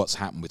 with what's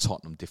happened with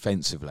Tottenham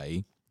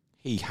defensively,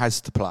 he has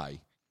to play.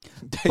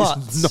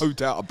 There's no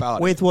doubt about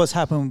it. With what's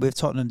happened with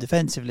Tottenham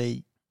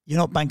defensively, you're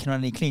not banking on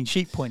any clean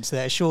sheet points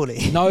there,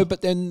 surely. No,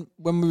 but then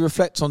when we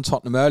reflect on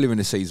Tottenham earlier in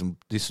the season,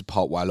 this is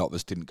part why a lot of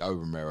us didn't go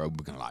Romero.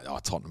 We're going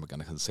to Tottenham are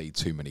going to concede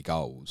too many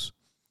goals.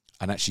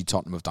 And actually,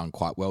 Tottenham have done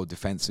quite well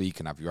defensively. You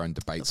can have your own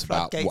debates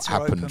about what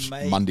happened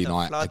Monday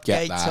night. I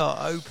get that. The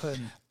floodgates are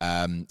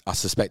open. I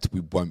suspect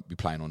we won't be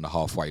playing on the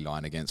halfway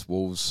line against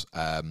Wolves.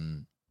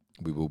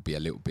 We will be a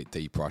little bit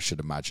deeper, I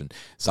should imagine.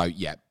 So,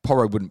 yeah,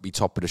 Porro wouldn't be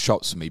top of the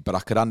shops for me, but I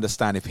could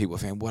understand if people were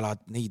saying, well, I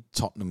need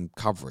Tottenham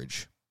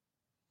coverage.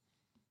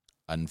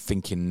 and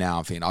thinking now,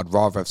 I'm thinking I'd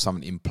rather have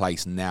something in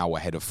place now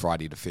ahead of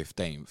Friday the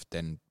 15th,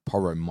 then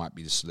Porro might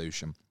be the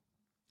solution.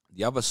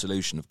 The other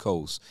solution, of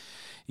course,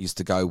 is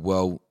to go,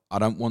 well, I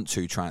don't want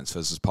 2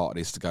 transfers as part of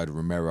this to go to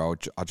Romero.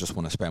 I just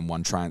want to spend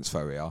 1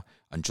 transfer here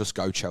and just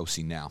go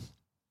Chelsea now.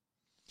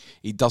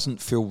 It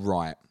doesn't feel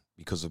right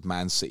because of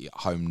Man City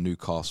at home,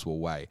 Newcastle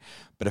away.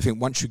 But I think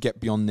once you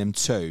get beyond them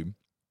 2,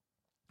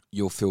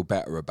 you'll feel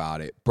better about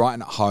it.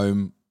 Brighton at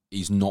home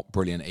is not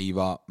brilliant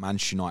either.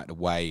 Manchester United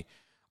away,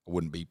 I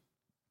wouldn't be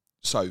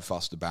so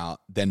fussed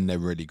about. Then their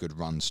really good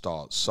run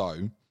starts.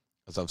 So,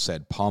 as I've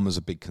said, Palmer's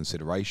a big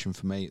consideration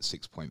for me at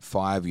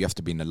 6.5. You have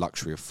to be in the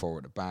luxury of 4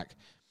 at the back.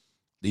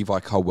 Levi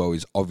Colwill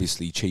is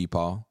obviously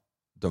cheaper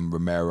than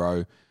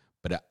Romero,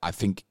 but I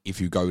think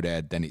if you go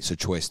there, then it's a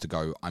choice to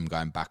go, I'm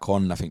going back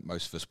on. I think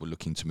most of us were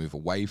looking to move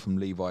away from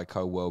Levi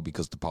Colwill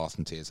because the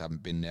passing tiers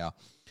haven't been there.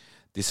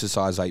 This is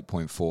size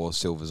 8.4,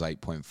 Silver's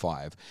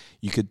 8.5.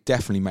 You could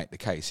definitely make the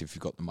case if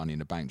you've got the money in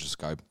the bank, just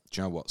go, do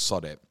you know what,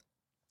 sod it.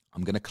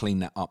 I'm going to clean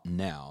that up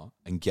now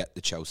and get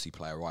the Chelsea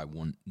player I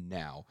want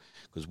now.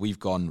 Because we've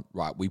gone,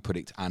 right, we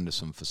predict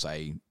Anderson for,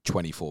 say,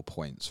 24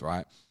 points,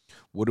 right?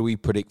 What do we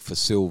predict for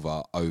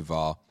Silva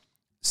over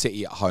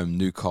City at home,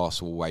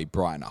 Newcastle away,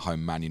 Brighton at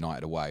home, Man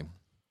United away?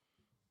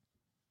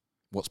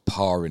 What's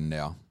par in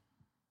there?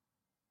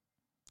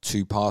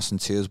 2 passing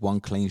tiers, 1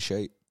 clean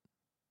sheet?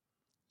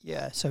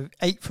 Yeah, so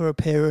 8 for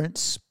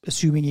appearance,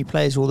 assuming he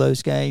plays all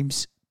those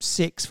games.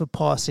 6 for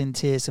passing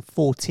tiers of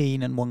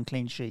 14 and 1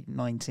 clean sheet,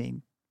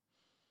 19.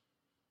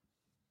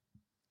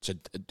 So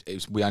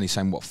we're only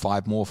saying,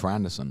 5 more for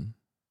Anderson?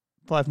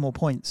 5 more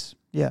points,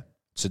 yeah.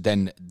 So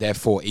then,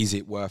 therefore, is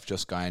it worth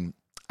just going,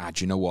 do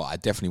you know what? I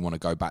definitely want to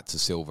go back to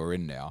Silva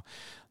in there.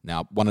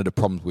 Now, one of the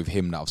problems with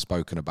him that I've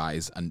spoken about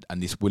is, and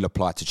this will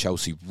apply to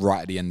Chelsea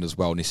right at the end as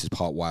well, and this is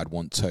part why I'd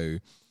want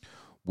to.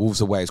 Wolves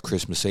away is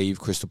Christmas Eve.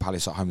 Crystal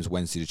Palace at home is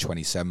Wednesday the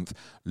 27th.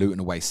 Luton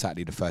away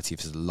Saturday the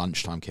 30th is a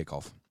lunchtime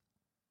kickoff.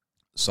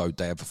 So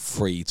they have a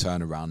free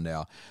turnaround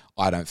there.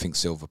 I don't think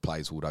Silva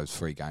plays all those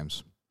 3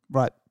 games.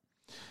 Right.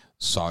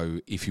 So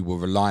if you were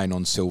relying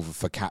on Silva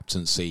for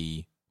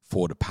captaincy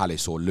for the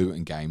Palace or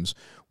Luton games,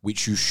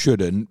 which you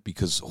shouldn't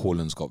because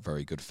Haaland's got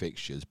very good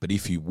fixtures, but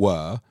if you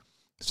were,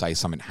 say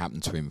something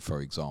happened to him,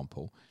 for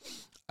example,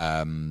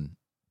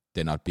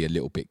 then I'd be a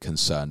little bit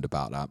concerned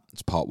about that.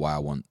 It's part why I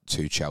want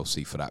 2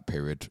 Chelsea for that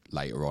period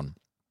later on.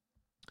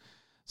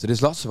 So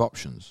there's lots of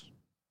options.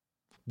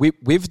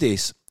 With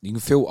this, you can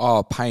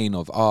feel pain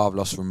of, I've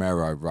lost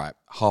Romero, right,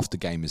 half the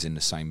game is in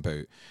the same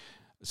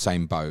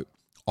boat.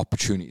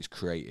 Opportunities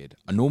created.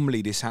 And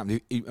normally this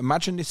happened.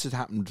 Imagine this had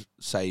happened,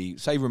 say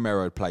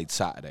Romero had played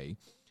Saturday,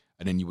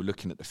 and then you were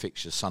looking at the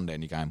fixtures Sunday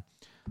and you're going,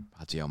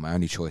 bloody hell, my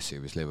only choice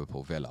here is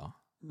Liverpool Villa,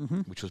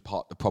 which was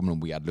part of the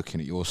problem we had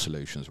looking at your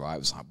solutions, right? It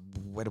was like,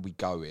 where do we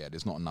go here?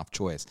 There's not enough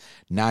choice.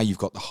 Now you've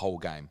got the whole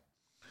game.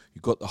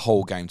 You've got the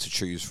whole game to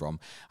choose from,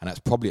 and that's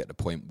probably at the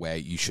point where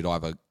you should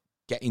either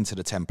get into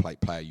the template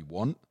player you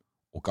want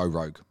or go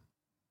rogue.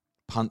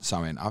 Punt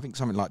something. I think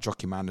something like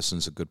Joachim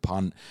Anderson's a good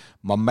punt.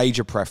 My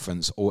major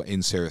preference, or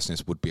in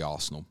seriousness, would be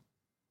Arsenal.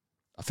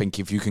 I think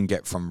if you can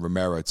get from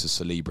Romero to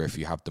Saliba, if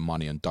you have the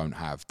money and don't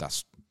have,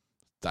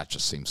 that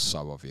just seems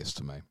so obvious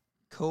to me.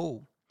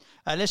 Cool.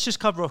 Let's just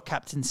cover off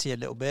captaincy a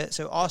little bit.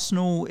 So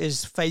Arsenal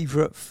is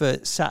favourite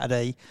for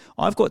Saturday.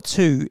 I've got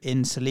 2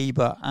 in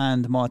Saliba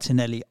and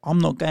Martinelli. I'm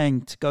not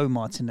going to go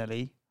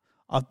Martinelli.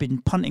 I've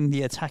been punting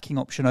the attacking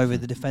option over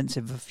the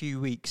defensive for a few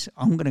weeks.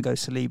 I'm going to go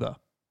Saliba.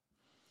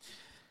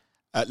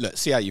 Look,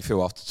 see how you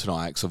feel after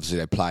tonight, because obviously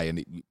they play,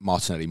 and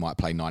Martinelli might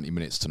play 90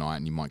 minutes tonight,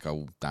 and you might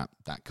go, that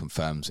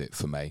confirms it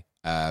for me.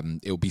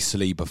 It'll be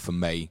Saliba for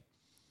me.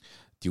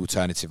 The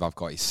alternative I've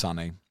got is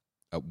Sonny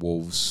at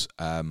Wolves.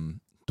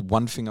 The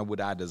one thing I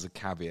would add as a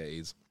caveat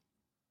is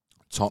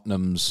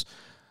Tottenham's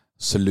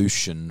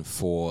solution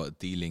for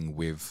dealing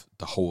with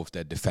the whole of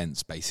their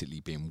defence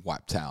basically being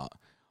wiped out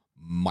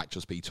might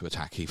just be to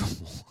attack even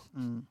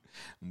more.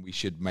 And we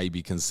should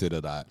maybe consider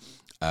that.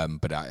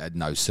 But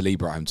no,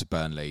 Saliba at home to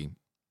Burnley,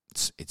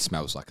 it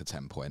smells like a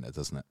 10-pointer,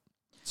 doesn't it?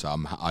 So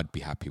I'd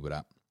be happy with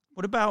that.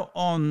 What about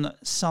on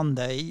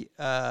Sunday?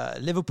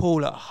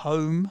 Liverpool at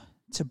home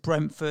to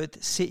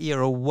Brentford. City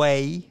are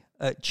away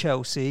at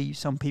Chelsea.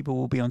 Some people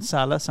will be on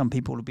Salah. Some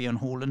people will be on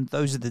Haaland.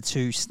 Those are the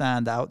 2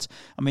 standouts.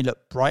 I mean,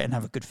 look, Brighton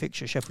have a good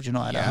fixture. Sheffield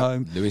United at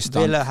home.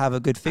 Villa have a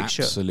good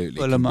fixture. Absolutely,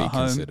 Fulham can be at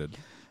home. Considered.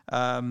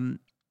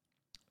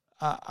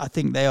 I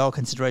think they are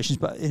considerations,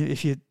 but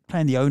if you're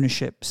playing the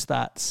ownership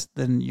stats,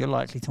 then you're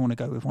likely to want to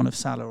go with one of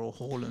Salah or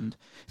Haaland.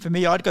 For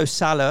me, I'd go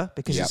Salah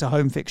because it's a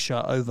home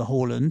fixture over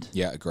Haaland.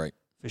 Yeah, great.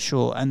 For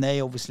sure. And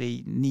they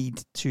obviously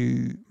need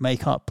to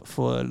make up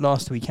for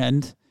last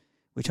weekend,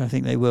 which I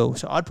think they will.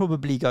 So I'd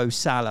probably go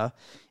Salah.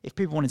 If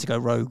people wanted to go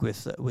rogue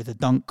with a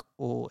Dunk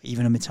or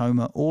even a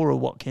Mitoma or a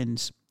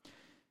Watkins,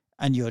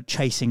 and you're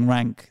chasing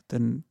rank,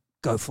 then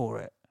go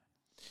for it.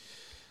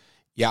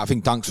 Yeah, I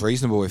think Dunk's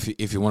reasonable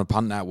if you want to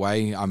punt that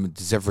way.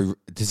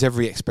 There's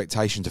every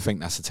expectation to think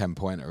that's a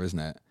 10-pointer, isn't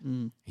it?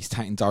 He's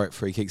taking direct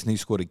free kicks, and he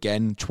scored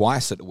again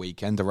twice at the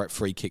weekend, direct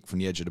free kick from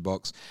the edge of the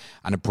box,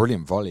 and a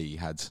brilliant volley he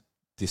had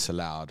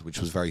disallowed, which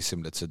was very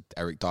similar to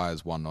Eric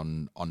Dyer's one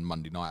on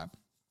Monday night.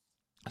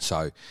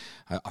 So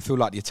I feel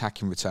like the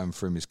attacking return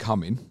for him is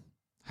coming,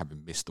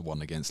 having missed the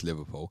one against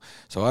Liverpool.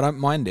 So I don't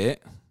mind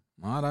it.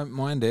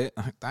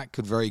 That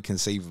could very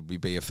conceivably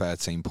be a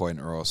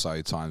 13-pointer or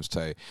so times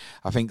 2.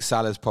 I think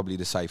Salah's probably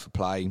the safer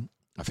play.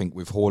 I think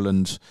with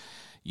Haaland,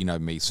 you know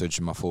me,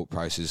 Suj, my thought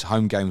process,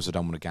 home games I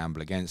don't want to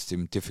gamble against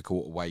him.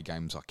 Difficult away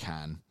games I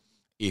can,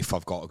 if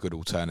I've got a good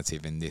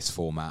alternative in this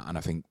format. And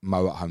I think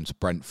Mo at home to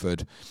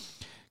Brentford,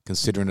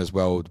 considering as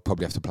well,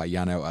 probably have to play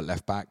Janelt at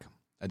left back.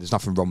 There's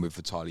nothing wrong with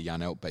Vitaly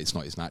Janelt, but it's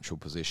not his natural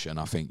position.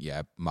 I think,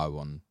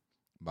 Mo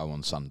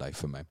on Sunday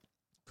for me.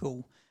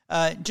 Cool.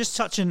 Just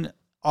touching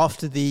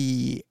after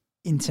the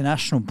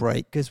international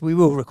break, because we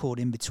will record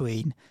in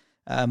between,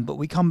 but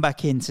we come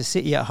back into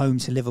City at home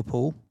to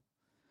Liverpool.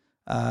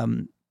 Are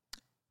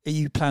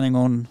you planning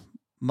on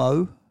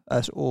Mo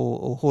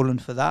or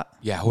Haaland for that?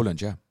 Yeah, Haaland,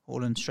 yeah.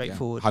 Haaland,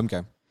 straightforward. Yeah. Home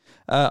game.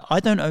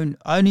 I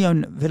only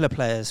own Villa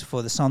players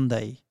for the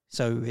Sunday.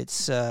 So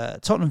it's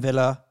Tottenham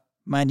Villa,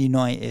 Man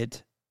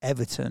United,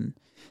 Everton.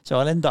 So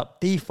I'll end up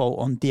default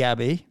on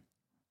Diaby,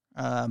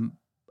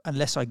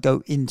 unless I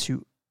go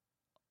into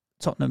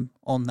Tottenham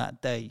on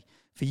that day.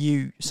 For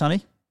you,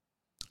 Sonny?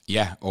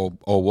 Yeah, or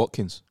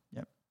Watkins.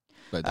 Yep.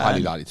 But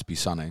highly likely to be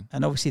Sonny.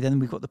 And obviously then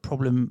we've got the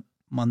problem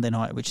Monday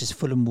night, which is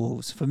Fulham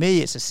Wolves. For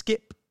me, it's a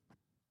skip.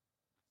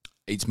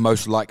 It's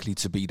most likely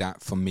to be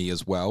that for me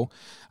as well,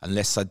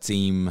 unless I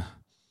deem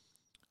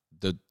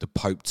the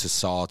Pope to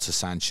Sarr to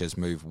Sanchez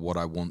move what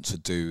I want to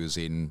do, as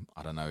in,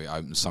 I don't know,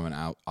 open something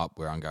up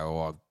where I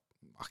go,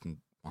 I can,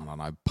 I don't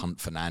know, punt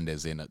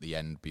Fernandes in at the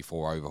end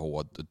before overhaul,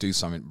 or do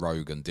something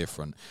rogue and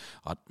different.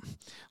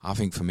 I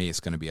think for me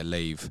it's going to be a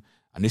leave,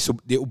 and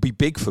it'll be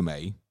big for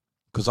me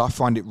because I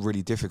find it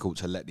really difficult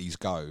to let these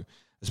go,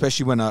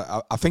 especially when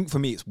I think for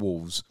me it's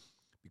Wolves,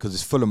 because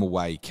it's Fulham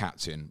away,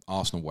 captain,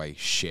 Arsenal away,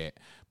 shit,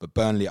 but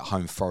Burnley at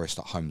home, Forest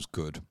at home's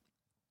good.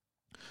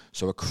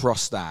 So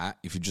across that,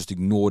 if you just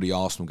ignore the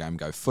Arsenal game,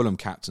 go Fulham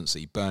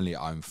captaincy, Burnley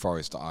at home,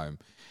 Forest at home,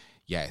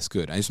 yeah, it's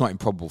good. And it's not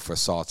improbable for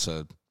Sarr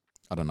to,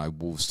 I don't know,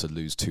 Wolves to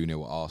lose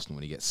 2-0 at Arsenal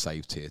when he gets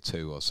saved tier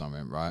 2 or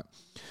something, right?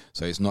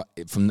 So it's not,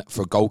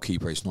 for a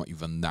goalkeeper, it's not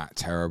even that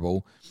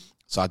terrible.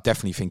 So I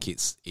definitely think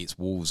it's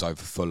Wolves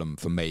over Fulham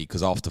for me,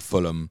 because after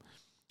Fulham,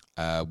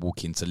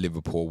 walk into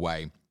Liverpool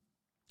away,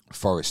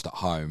 Forest at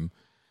home,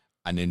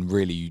 and then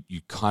really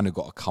you kind of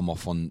got to come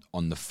off on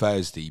the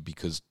Thursday,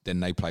 because then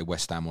they play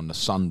West Ham on the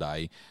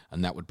Sunday,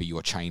 and that would be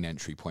your chain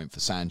entry point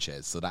for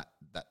Sanchez. So that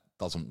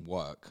doesn't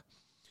work.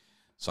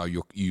 So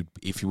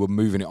if you were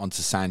moving it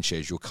onto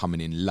Sanchez, you're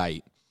coming in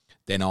late.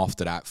 Then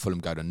after that, Fulham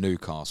go to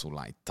Newcastle.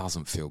 Like,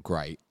 doesn't feel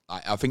great.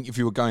 I think if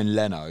you were going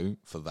Leno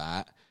for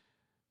that,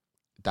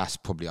 that's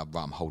probably I'm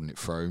holding it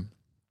through.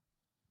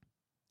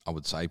 I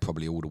would say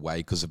probably all the way,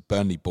 because of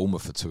Burnley,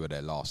 Bournemouth for 2 of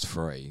their last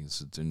 3.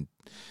 So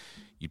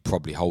you'd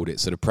probably hold it.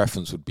 So the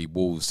preference would be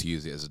Wolves to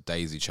use it as a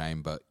daisy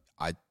chain, but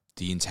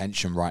the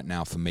intention right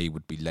now for me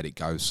would be let it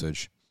go,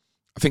 Suj.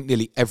 I think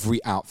nearly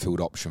every outfield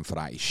option for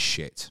that is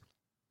shit.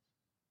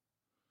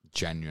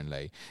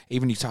 Genuinely.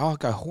 Even you say, I'll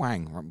go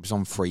Hwang. It was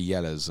on 3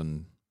 yellows,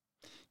 and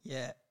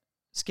yeah,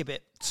 skip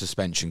it.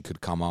 Suspension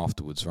could come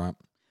afterwards, right?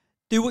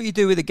 Do what you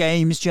do with the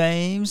games,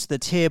 James, the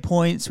tier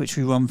points, which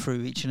we run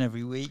through each and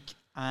every week,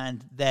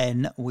 and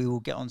then we will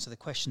get on to the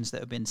questions that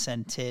have been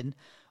sent in.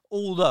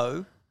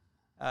 Although,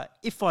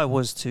 if I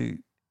was to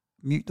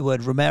mute the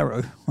word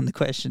Romero on the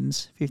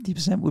questions,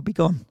 50% would be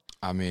gone.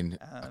 I mean,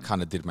 I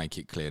kind of did make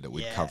it clear that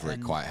we'd cover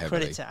it quite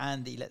heavily. Credit to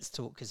Andy, let's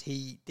talk, because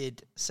he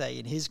did say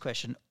in his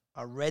question,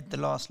 I read the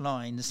last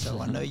line, so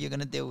I know you're going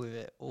to deal with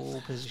it.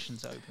 All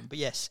positions open. But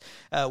yes,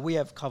 we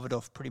have covered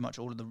off pretty much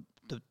all of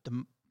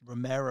the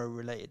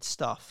Romero-related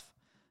stuff.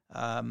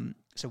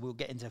 So we'll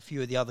get into a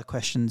few of the other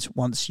questions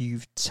once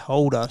you've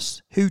told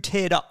us who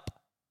tiered up.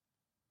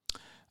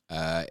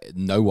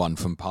 No one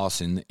from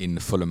passing in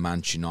Fulham,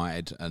 Manchester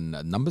United, and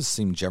numbers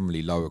seem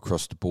generally low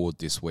across the board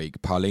this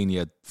week. Paulinho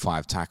had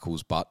 5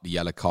 tackles, but the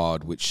yellow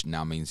card, which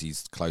now means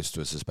he's close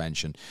to a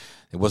suspension.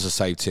 There was a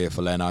save tier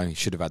for Leno. He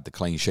should have had the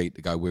clean sheet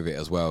to go with it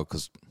as well,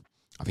 because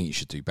I think he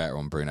should do better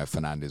on Bruno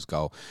Fernandes'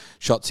 goal.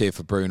 Shot tier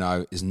for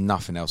Bruno is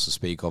nothing else to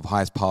speak of.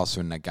 Highest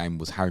passer in that game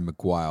was Harry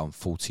Maguire on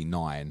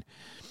 49.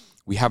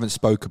 We haven't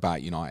spoke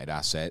about United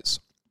assets.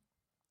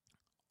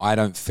 I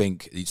don't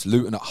think it's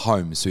Luton at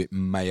home, so it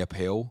may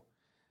appeal.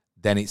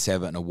 Then it's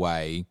Everton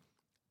away.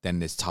 Then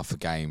there's tougher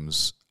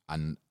games.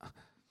 And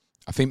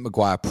I think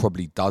Maguire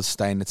probably does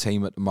stay in the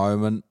team at the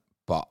moment,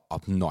 but I'm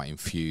not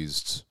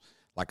infused.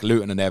 Like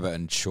Luton and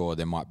Everton, sure,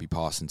 there might be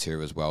passing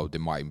tier as well. There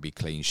might even be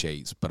clean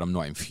sheets, but I'm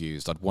not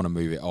infused. I'd want to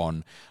move it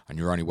on, and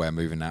your only way of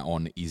moving that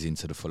on is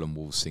into the Fulham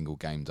Wolves single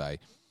game day.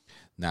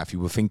 Now, if you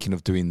were thinking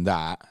of doing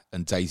that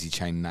and daisy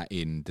chaining that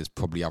in, there's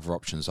probably other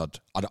options. To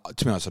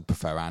be honest, I'd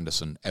prefer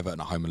Anderson,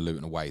 Everton at home and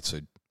Luton away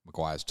to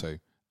Maguire's too,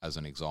 as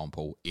an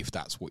example, if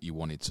that's what you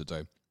wanted to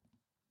do.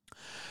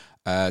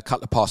 A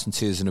couple of passing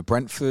tiers in a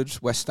Brentford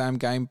West Ham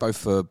game, both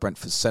for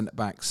Brentford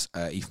centre-backs.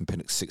 Ethan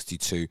Pinnock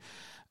 62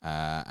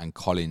 and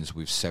Collins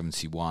with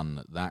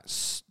 71.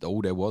 That's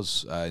all there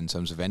was in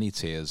terms of any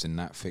tiers in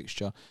that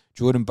fixture.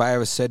 Jordan Bayer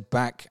has said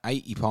back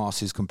 80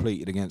 passes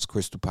completed against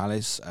Crystal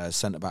Palace.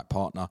 Centre-back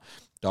partner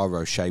Dara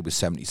O'Shea was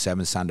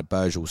 77. Sander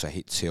Berge also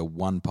hit tier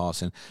 1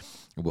 passing.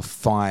 There were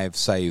 5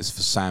 saves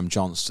for Sam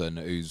Johnston,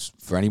 who's,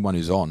 for anyone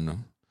who's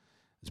on,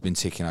 has been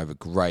ticking over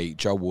great.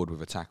 Joe Ward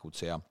with a tackle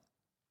tier.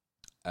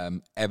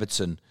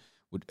 Everton,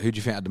 who do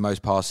you think had the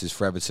most passes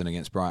for Everton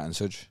against Brighton,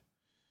 Suj?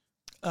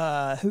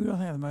 Who do I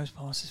think had the most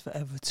passes for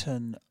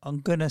Everton?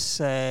 I'm going to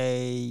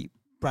say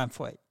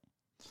Branthwaite.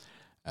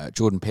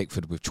 Jordan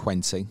Pickford with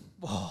 20.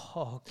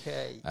 Oh,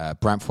 okay.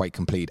 Branthwaite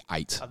completed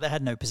 8. They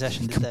had no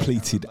possession, did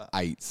Completed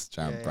 8,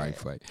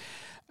 Branthwaite.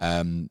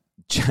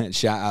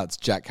 Shout out to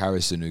Jack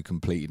Harrison, who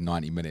completed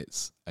 90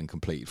 minutes and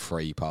completed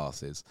 3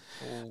 passes.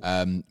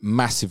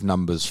 Massive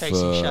numbers Chasing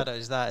for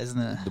shadows, that,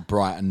 isn't it? the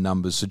Brighton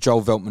numbers. So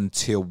Joel Veltman,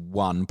 tier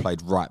 1,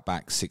 played right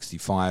back,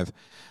 65.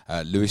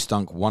 Lewis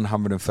Dunk,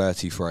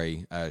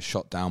 133.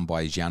 Shot down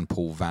by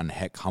Jean-Paul Van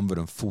Heck,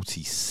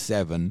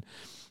 147.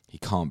 He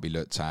can't be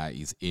looked at.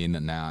 He's in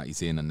and out. It's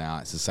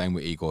the same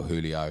with Igor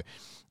Julio.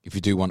 If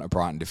you do want a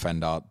Brighton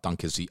defender,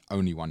 Dunk is the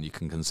only one you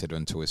can consider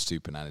until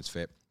Estupiñán is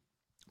fit.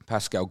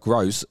 Pascal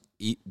Gross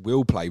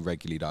will play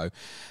regularly, though.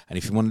 And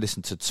if you want to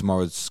listen to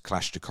tomorrow's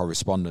Clash to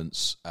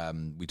Correspondence,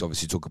 we'd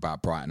obviously talk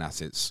about Brighton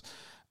assets.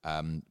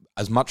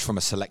 As much from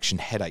a selection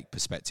headache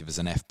perspective as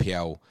an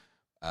FPL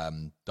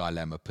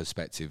dilemma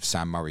perspective,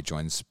 Sam Murray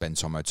joins Ben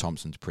Tomo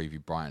Thompson to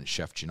preview Brighton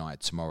Sheffield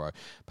United tomorrow.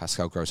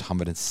 Pascal Gross,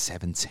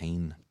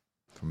 117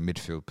 from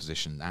midfield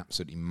position.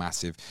 Absolutely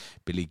massive.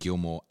 Billy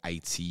Gilmore,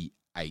 88.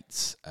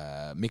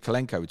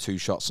 Mikolenko with 2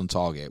 shots on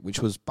target, which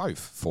was both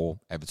for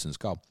Everton's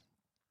goal.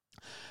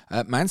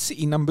 Man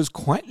City numbers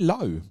quite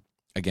low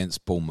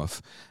against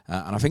Bournemouth.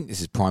 And I think this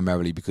is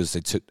primarily because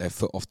they took their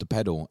foot off the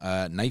pedal.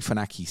 Nathan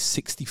Ake,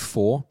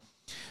 64.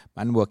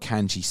 Manuel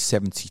Kanji,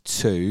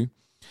 72.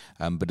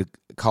 But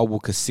Carl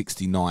Walker,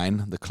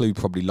 69. The clue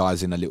probably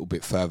lies in a little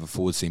bit further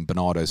forward, seeing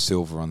Bernardo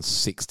Silva on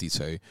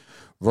 62.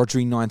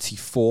 Rodri,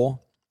 94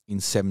 in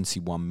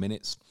 71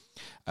 minutes.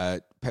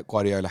 Pep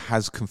Guardiola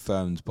has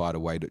confirmed, by the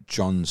way, that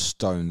John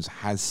Stones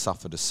has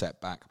suffered a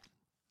setback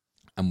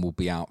and will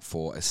be out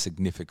for a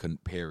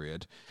significant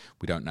period.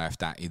 We don't know if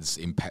that is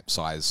in Pep's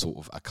eyes sort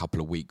of a couple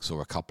of weeks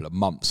or a couple of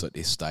months at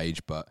this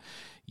stage, but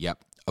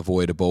yep,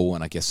 avoidable.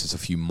 And I guess there's a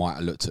few might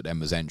have looked at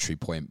them as entry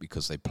point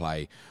because they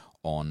play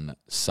on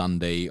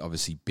Sunday.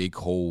 Obviously, big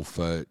haul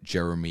for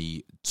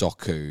Jeremy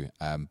Doku,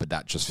 but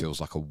that just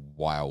feels like a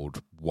wild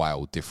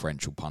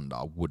differential punt that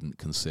I wouldn't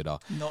consider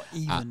Not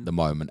even at the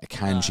moment.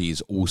 Akanji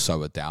is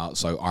also a doubt,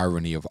 so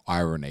irony of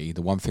irony.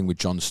 The one thing with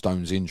John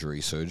Stone's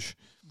injury, Suj,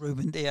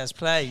 Ruben Diaz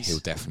plays. he'll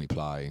definitely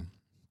play.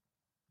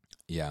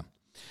 Yeah.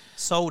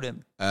 Sold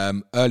him.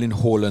 Erling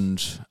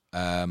Haaland,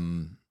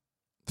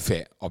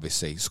 fit,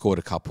 obviously. Scored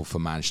a couple for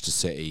Manchester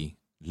City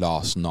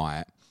last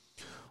night.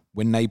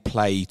 When they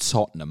play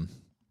Tottenham,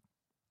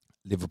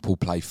 Liverpool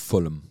play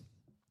Fulham.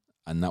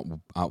 And that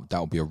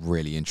will be a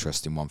really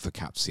interesting one for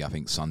Capsy, I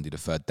think, Sunday the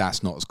 3rd.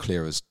 That's not as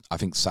clear as, I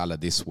think, Salah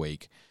this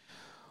week.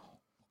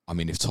 I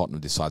mean, if Tottenham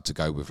decide to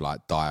go with,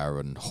 like,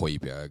 Dyer and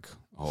Højbjerg,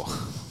 or...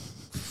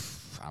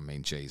 I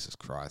mean, Jesus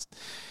Christ.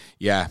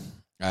 Yeah,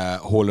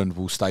 Haaland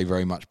will stay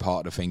very much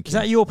part of the thinking. Is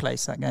that your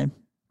place, that game?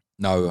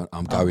 No,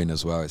 I'm going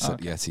as well. It's at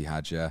the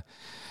Etihad, yeah.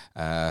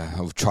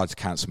 I've tried to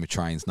cancel my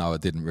trains. No, I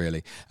didn't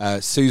really.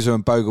 Sousa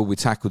and Bogle with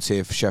tackled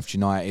here for Sheffield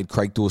United.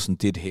 Craig Dawson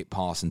did hit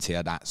passing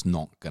tier. That's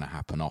not going to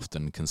happen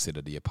often.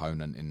 Consider the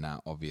opponent in that,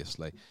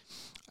 obviously.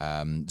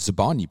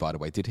 Zabani, by the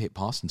way, did hit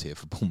passing tier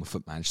for Bournemouth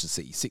at Manchester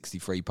City.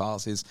 63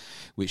 passes,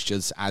 which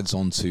just adds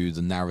on to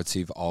the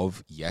narrative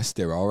of, yes,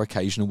 there are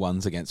occasional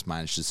ones against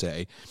Manchester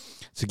City.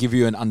 To give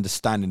you an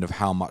understanding of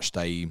how much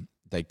they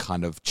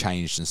kind of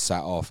changed and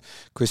sat off,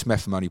 Chris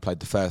Meffam only played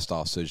the first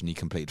half, Suj, and he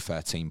completed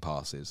 13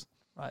 passes.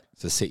 Right.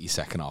 So City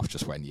second half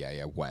just went,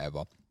 yeah,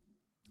 whatever.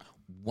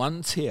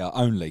 One tier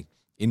only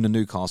in the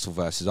Newcastle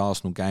versus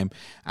Arsenal game.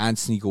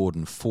 Anthony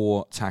Gordon,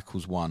 4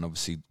 tackles, 1.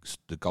 Obviously,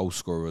 the goal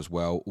scorer as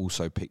well,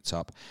 also picked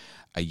up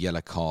a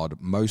yellow card.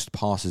 Most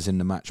passes in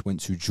the match went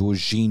to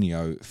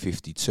Jorginho,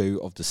 52.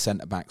 Of the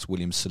centre-backs,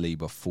 William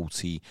Saliba,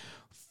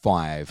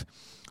 45.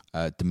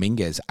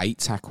 Dominguez, 8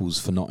 tackles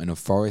for Nottingham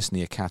Forest.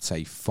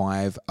 Niakate,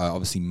 5.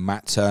 Obviously,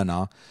 Matt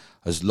Turner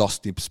has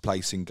lost his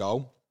place in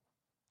goal.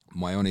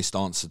 My honest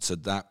answer to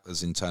that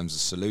is in terms of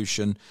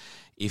solution,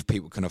 if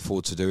people can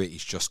afford to do it,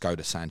 is just go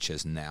to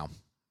Sanchez now.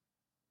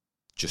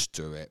 Just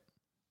do it.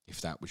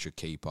 If that was your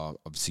keeper,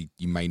 obviously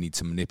you may need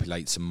to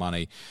manipulate some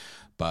money,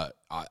 but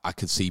I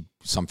could see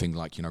something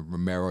like,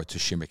 Romero to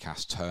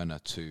Shimikas, Turner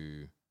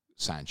to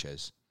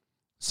Sanchez.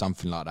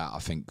 Something like that I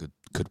think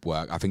could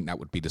work. I think that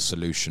would be the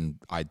solution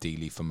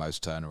ideally for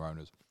most Turner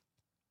owners.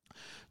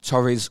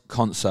 Torres,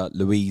 Concert,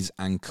 Louise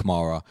and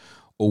Kamara,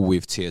 all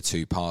with tier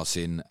 2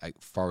 passing.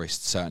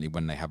 Forest, certainly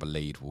when they have a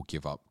lead, will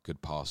give up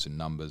good passing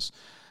numbers.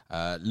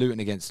 Luton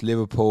against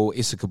Liverpool.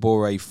 Issa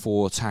Kabore,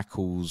 4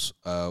 tackles,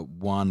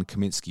 1.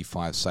 Kaminsky,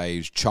 5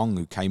 saves. Chong,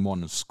 who came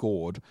on and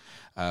scored,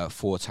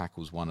 4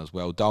 tackles, 1 as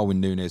well.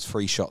 Darwin Núñez,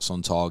 3 shots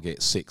on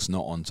target, 6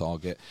 not on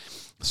target.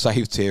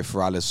 Saved here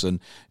for Alisson.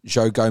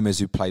 Joe Gomez,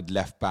 who played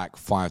left back,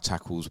 5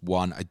 tackles,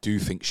 1. I do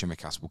think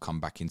Tsimikas will come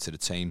back into the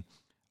team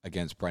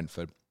against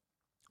Brentford.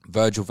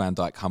 Virgil van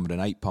Dijk,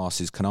 108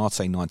 passes.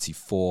 Konate,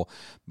 94.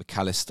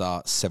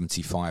 McAllister,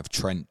 75.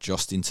 Trent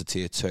just into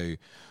tier 2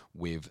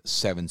 with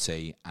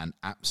 70. And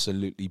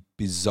absolutely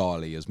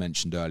bizarrely, as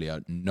mentioned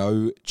earlier,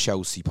 no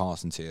Chelsea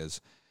passing tiers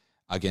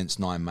against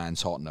 9-man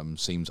Tottenham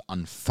seems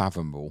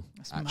unfathomable.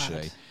 That's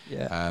actually.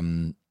 Mad. Yeah.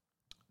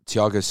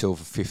 Thiago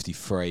Silva,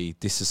 53.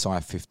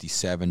 Disasai,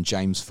 57.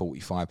 James,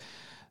 45.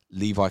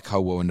 Levi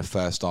Colwell in the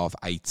first half,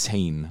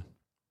 18.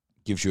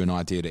 Gives you an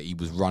idea that he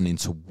was running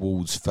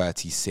towards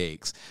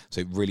 36.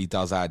 So it really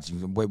does add.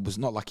 It was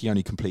not like he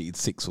only completed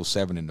 6 or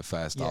 7 in the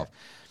first half.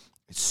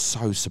 It's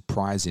so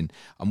surprising.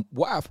 And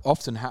what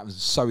often happens,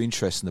 so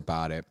interesting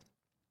about it,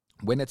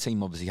 when a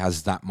team obviously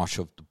has that much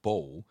of the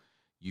ball,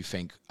 you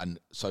think, and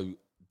so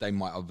they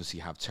might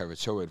obviously have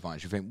territorial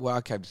advantage. You think, well,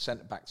 okay, the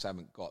centre-backs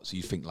haven't got, so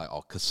you think like,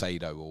 oh,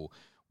 Caicedo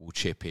will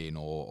chip in,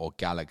 or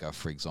Gallagher,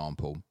 for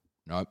example.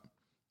 Nope.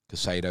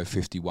 Caicedo,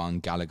 51,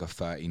 Gallagher,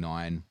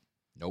 39.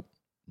 Nope,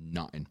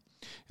 nothing.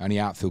 The only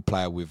outfield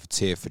player with a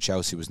tier for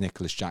Chelsea was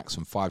Nicholas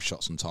Jackson, 5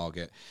 shots on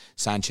target.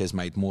 Sanchez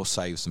made more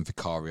saves than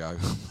Vicario.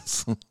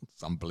 It's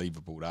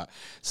unbelievable, that.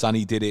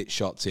 Sonny did it,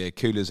 shot tier.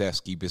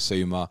 Kulusevski,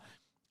 Bissouma,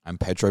 and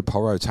Pedro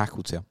Porro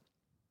tackled tier.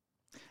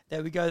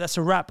 There we go. That's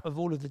a wrap of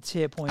all of the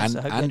tier points.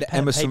 And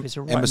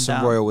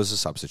Emerson Royal was a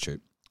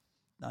substitute.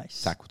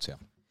 Nice. Tackle tier.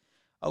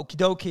 Okie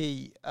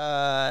dokie.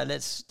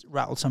 Let's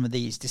rattle some of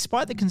these.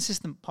 Despite the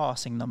consistent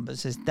passing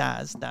numbers, says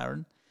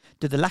Darren,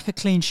 do the lack of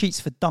clean sheets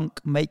for Dunk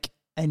make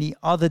any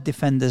other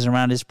defenders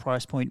around his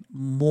price point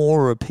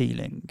more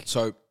appealing?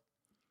 So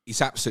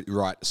he's absolutely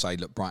right to say,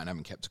 look, Brighton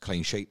haven't kept a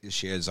clean sheet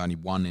this year. There's only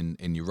one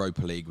in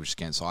Europa League, which is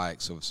against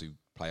Ajax. Obviously,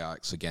 play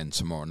Ajax again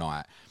tomorrow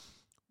night.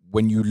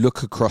 When you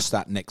look across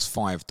that next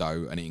 5,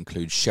 though, and it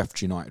includes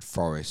Sheffield United,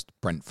 Forest,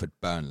 Brentford,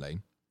 Burnley,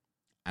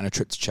 and a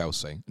trip to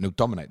Chelsea, and he'll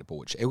dominate the ball,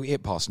 which he'll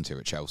hit passing tier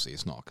at Chelsea.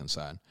 It's not a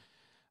concern.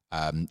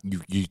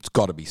 You've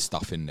got to be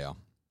stuff in there.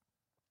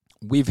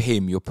 With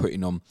him, you're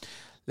putting on...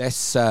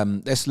 Let's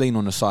lean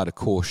on the side of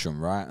caution,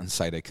 right, and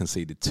say they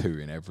conceded 2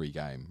 in every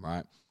game,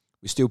 right?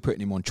 We're still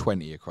putting him on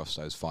 20 across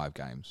those 5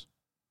 games.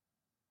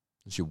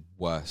 That's your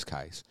worst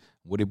case.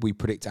 What did we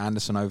predict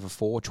Anderson over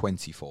 4?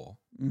 24.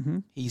 Mm-hmm.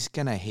 He's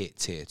going to hit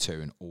tier 2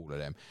 in all of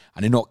them,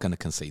 and they're not going to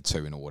concede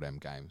 2 in all of them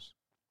games,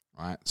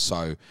 right?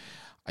 So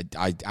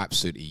I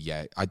absolutely,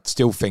 I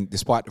still think,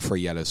 despite the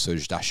 3 yellows,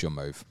 Suj, that's your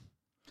move,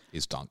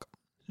 is Dunk.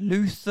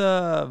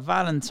 Luther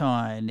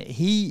Valentine,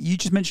 you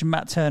just mentioned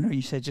Matt Turner,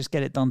 you said just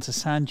get it done to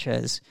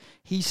Sanchez.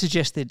 He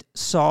suggested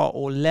Sarr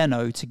or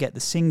Leno to get the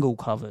single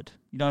covered.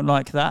 You don't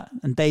like that?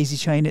 And daisy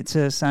chain it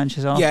to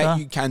Sanchez after? Yeah,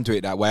 you can do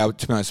it that way.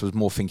 To be honest, I was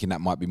more thinking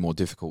that might be more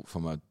difficult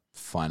from a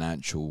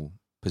financial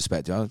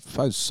perspective. I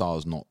suppose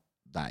Sarr's not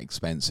that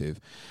expensive.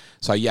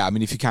 So, yeah, I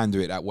mean, if you can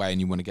do it that way and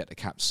you want to get the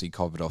captaincy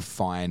covered off,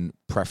 fine.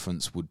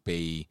 Preference would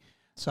be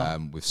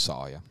with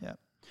Sarr, yeah.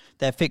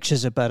 Their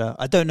fixtures are better.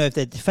 I don't know if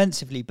they're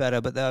defensively better,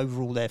 but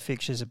overall their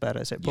fixtures are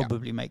better, so it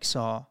probably makes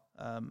Sarr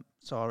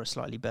a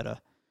slightly better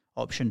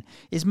option.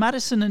 Is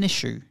Maddison an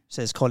issue,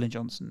 says Colin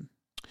Johnson?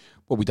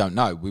 Well, we don't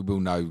know. We will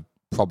know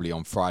probably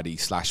on Friday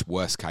 /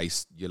 worst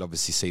case. You'll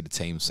obviously see the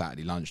team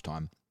Saturday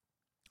lunchtime.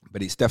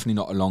 But it's definitely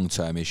not a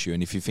long-term issue.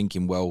 And if you're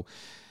thinking, well,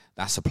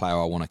 that's a player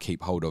I want to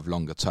keep hold of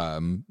longer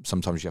term,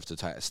 sometimes you have to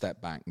take a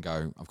step back and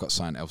go, I've got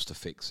something else to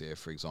fix here,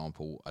 for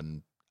example,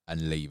 and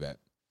leave it.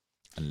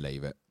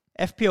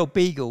 FPL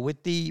Beagle,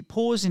 with the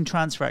pause in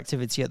transfer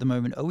activity at the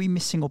moment, are we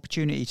missing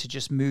opportunity to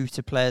just move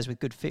to players with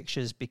good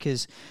fixtures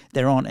because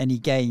there aren't any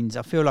gains?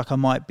 I feel like I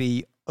might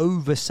be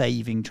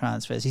over-saving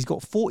transfers. He's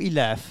got 40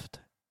 left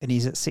and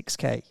he's at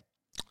 6k.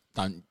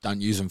 Don't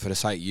use them for the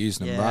sake of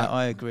using them, right? Yeah,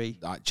 I agree.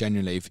 Like,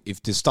 genuinely,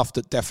 if there's stuff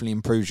that definitely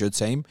improves your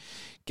team,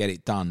 get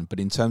it done. But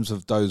in terms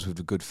of those with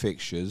the good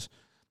fixtures,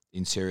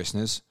 in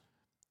seriousness,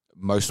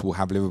 most will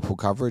have Liverpool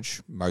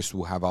coverage, most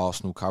will have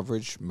Arsenal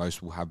coverage,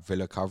 most will have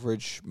Villa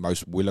coverage,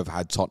 most will have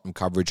had Tottenham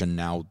coverage, and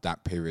now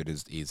that period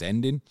is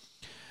ending.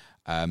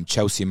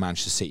 Chelsea and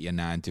Manchester City are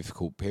now in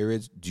difficult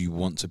periods. Do you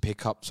want to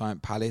pick up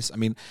St. Palace? I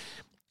mean,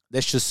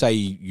 let's just say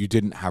you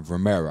didn't have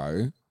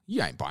Romero.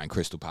 You ain't buying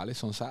Crystal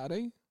Palace on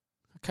Saturday.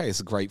 Okay,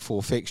 it's a great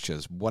 4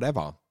 fixtures,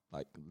 whatever.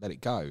 Like, let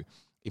it go.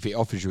 If it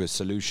offers you a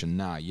solution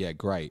now, yeah,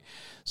 great.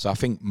 So I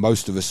think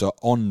most of us are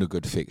on the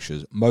good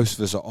fixtures. Most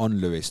of us are on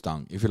Lewis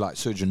Dunk. If you're like,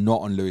 Serge,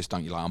 not on Lewis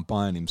Dunk, you're like, I'm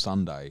buying him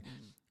Sunday.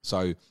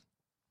 So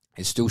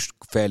it's still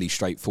fairly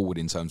straightforward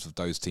in terms of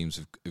those teams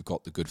who've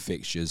got the good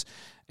fixtures.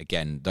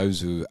 Again, those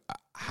who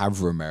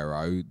have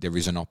Romero, there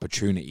is an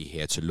opportunity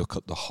here to look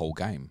at the whole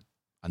game.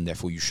 And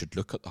therefore, you should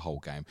look at the whole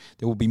game.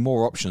 There will be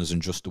more options than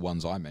just the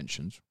ones I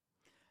mentioned.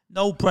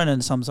 Noel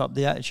Brennan sums up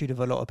the attitude of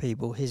a lot of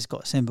people. He's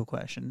got a simple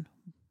question.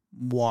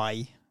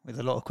 Why? With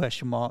a lot of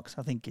question marks.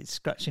 I think it's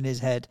scratching his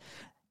head.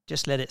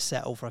 just let it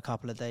settle for a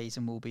couple of days,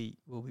 and we'll be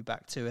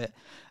back to it.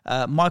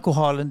 Michael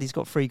Harland, he's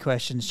got 3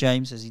 questions,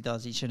 James, as he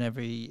does each and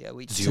every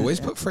week. Does he always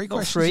put 3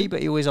 questions? Not 3,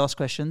 but he always asks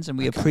questions, and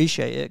we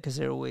appreciate it because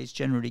they're always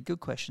generally good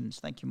questions.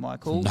 Thank you,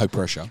 Michael. No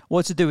pressure.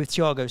 What to do with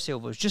Thiago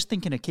Silva? I was just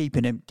thinking of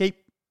keeping him. There's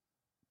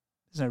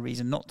no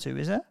reason not to,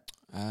 is there?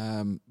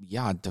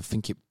 Yeah, I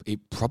think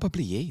it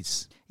probably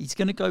is. He's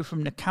going to go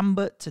from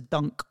Nakamba to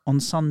Dunk on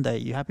Sunday.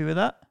 You happy with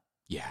that?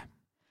 Yeah.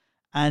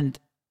 And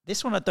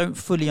this one I don't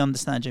fully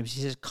understand, James.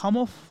 He says, come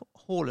off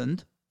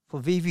Haaland for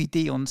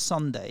VVD on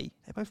Sunday.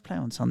 They both play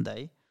on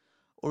Sunday.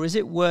 Or is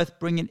it worth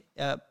bringing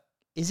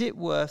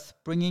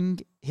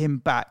him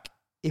back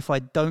if I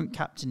don't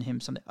captain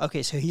him Sunday?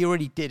 Okay, so he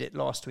already did it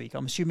last week.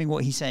 I'm assuming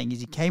what he's saying is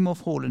he came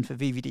off Haaland for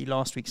VVD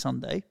last week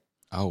Sunday.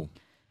 Oh.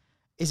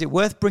 Is it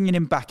worth bringing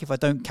him back if I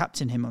don't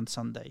captain him on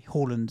Sunday?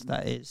 Haaland,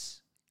 that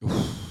is.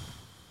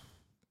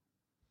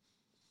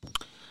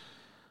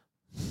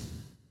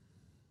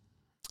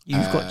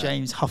 You've got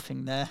James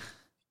huffing there.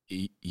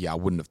 Yeah, I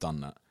wouldn't have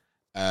done that.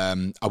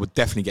 I would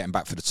definitely get him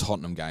back for the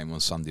Tottenham game on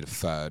Sunday the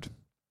 3rd.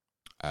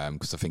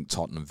 Because I think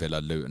Tottenham,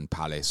 Villa, Luton,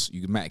 Palace.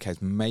 You could make a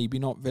case, maybe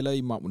not Villa.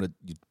 You might want to,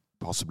 you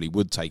possibly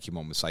would take him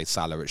on with, say,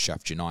 Salah at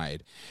Sheffield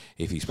United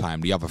if he's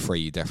playing. The other 3,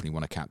 you definitely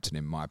want to captain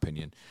him, in my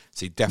opinion.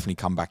 So he'd definitely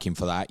come back in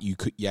for that. You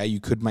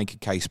could make a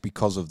case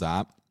because of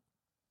that.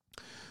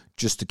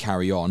 Just to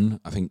carry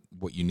on, I think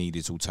what you need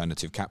is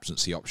alternative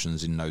captaincy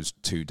options in those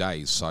 2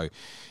 days. So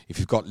if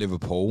you've got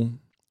Liverpool,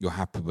 you're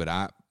happy with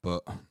that.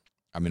 But,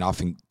 I mean, I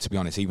think, to be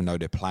honest, even though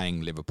they're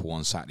playing Liverpool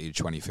on Saturday the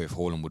 25th,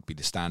 Haaland would be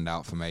the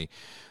standout for me.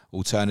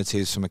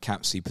 Alternatives from a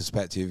captaincy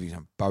perspective,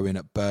 Bowen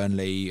at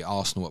Burnley,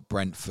 Arsenal at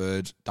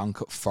Brentford,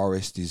 Dunk at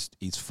Forest is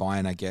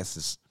fine, I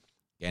guess.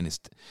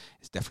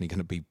 It's definitely going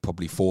to be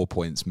probably 4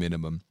 points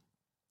minimum.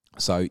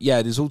 So,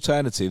 yeah, there's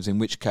alternatives, in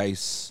which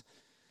case...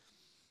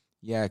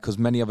 Yeah, because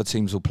many other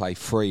teams will play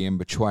 3 in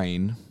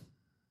between.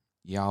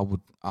 Yeah,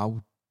 I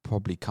would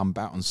probably come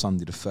back on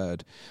Sunday the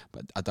 3rd,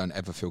 but I don't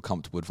ever feel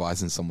comfortable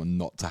advising someone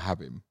not to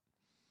have him.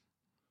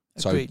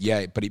 Agreed. So,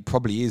 yeah, but it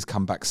probably is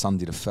come back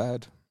Sunday the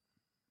 3rd.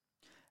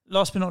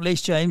 Last but not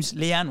least, James,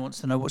 Leanne wants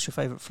to know, what's your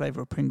favourite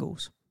flavour of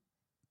Pringles?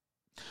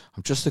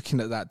 I'm just looking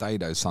at that day,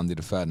 though, Sunday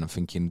the 3rd, and I'm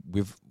thinking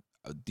with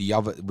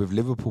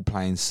Liverpool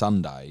playing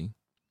Sunday,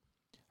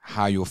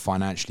 how you're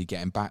financially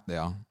getting back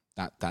there.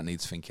 That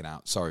needs thinking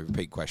out. Sorry,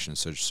 repeat question.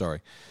 So sorry.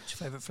 What's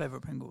your favourite flavour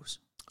of Pringles?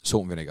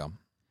 Salt and vinegar.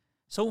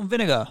 Salt and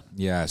vinegar?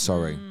 Yeah,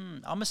 sorry.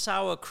 I'm a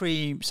sour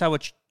cream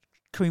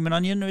and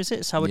onion, or is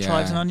it? Sour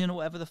chives and onion, or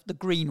whatever, the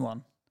green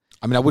one.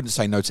 I mean, I wouldn't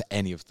say no to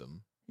any of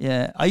them.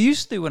 Yeah, I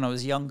used to, when I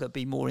was younger,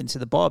 be more into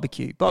the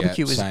barbecue.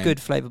 Barbecue was a good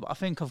flavour, but I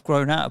think I've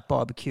grown out of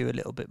barbecue a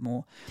little bit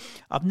more.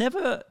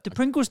 Do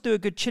Pringles do a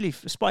good chili,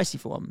 spicy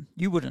for one?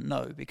 You wouldn't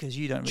know because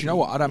you don't really... Do you know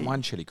what? I don't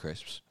mind chili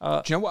crisps.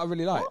 Do you know what I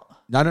really like? What?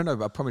 No,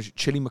 but I promise you,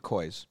 chili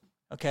McCoys.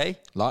 Okay.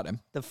 Like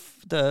them.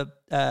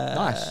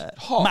 Nice.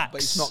 Hot, Max,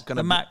 but it's not going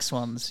to... The Max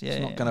ones, yeah.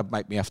 It's not going to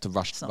make me have to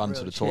run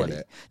to the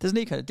toilet. Does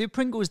Nico, do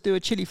Pringles do a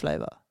chili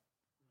flavour?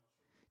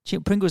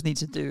 Pringles need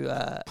to do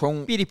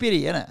piri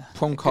piri, innit?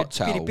 Prawn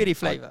cocktail. Piri piri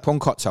flavour. Prawn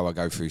cocktail I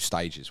go through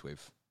stages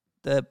with.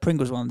 The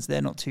Pringles ones,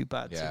 they're not too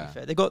bad, to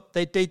be fair.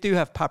 They do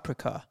have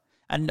paprika.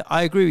 And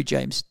I agree with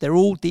James. They're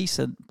all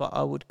decent, but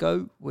I would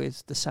go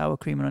with the sour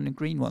cream and onion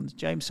green ones.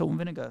 James, salt and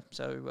vinegar.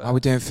 So are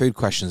we doing food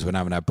questions when I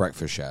haven't had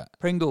breakfast yet?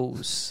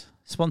 Pringles,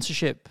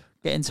 sponsorship.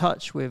 Get in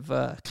touch with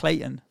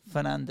Clayton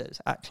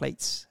Fernandez at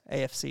Clates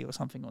AFC or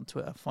something on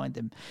Twitter. Find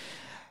him.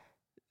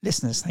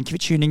 Listeners, thank you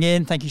for tuning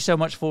in. Thank you so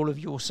much for all of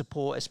your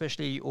support,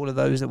 especially all of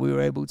those that we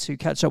were able to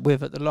catch up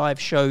with at the live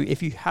show.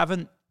 If you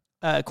haven't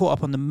caught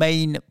up on the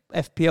main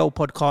FPL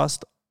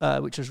podcast,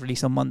 which was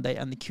released on Monday,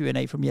 and the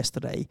Q&A from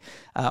yesterday,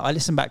 I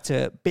listened back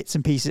to bits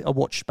and pieces. I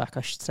watched back,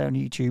 I should say, on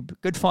YouTube.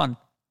 Good fun.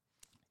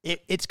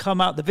 It's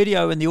come out. The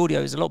video and the audio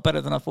is a lot better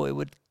than I thought it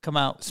would come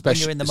out.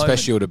 Especially in the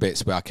moment. All the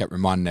bits where I kept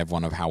reminding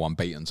everyone of how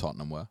unbeaten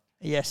Tottenham were.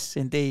 Yes,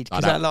 indeed,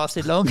 because that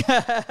lasted long.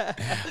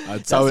 I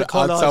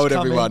told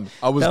everyone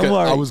I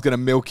was going to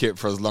milk it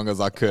for as long as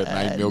I could.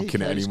 I ain't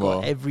milking it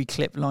anymore. Got every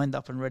clip lined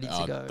up and ready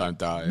to go. Don't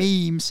die.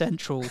 Meme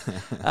Central.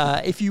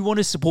 If you want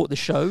to support the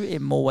show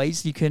in more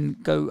ways, you can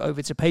go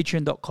over to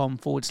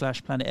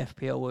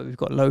patreon.com/planetfpl, where we've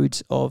got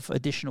loads of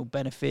additional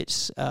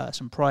benefits,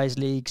 some prize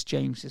leagues,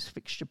 James's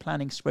fixture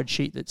planning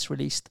spreadsheet that's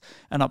released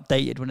and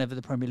updated whenever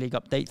the Premier League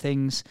update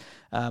things.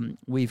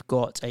 We've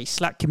got a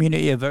Slack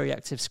community of very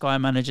active Sky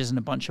managers and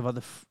a bunch of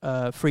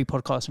other free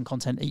podcasts and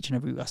content each and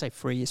every week. I say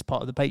free is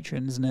part of the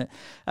Patreon, isn't it?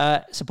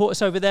 Support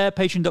us over there,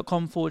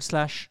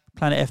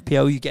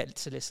 patreon.com/planetfpl. You get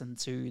to listen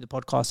to the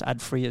podcast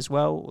ad-free as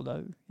well,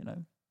 although,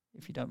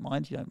 if you don't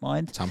mind, you don't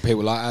mind. Some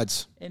people like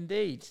ads.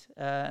 Indeed.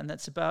 And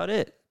that's about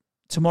it.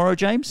 Tomorrow,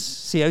 James,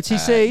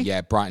 COTC.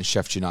 Brighton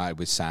Sheffield United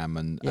with Sam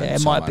and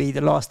it might be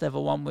the last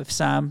ever one with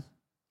Sam.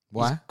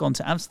 Why? He's gone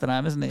to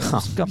Amsterdam, isn't he?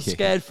 I'm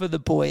scared for the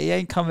boy. He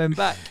ain't coming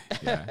back.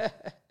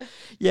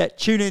 Yeah,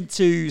 tune in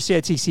to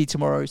COTC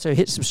tomorrow. So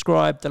hit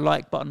subscribe, the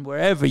like button,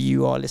 wherever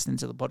you are listening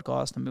to the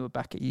podcast, and we'll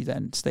back at you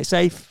then. Stay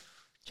safe.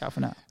 Ciao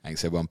for now.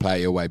 Thanks, everyone. Play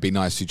it your way. Be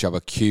nice to each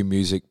other. Cue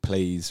music,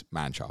 please.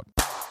 Man child.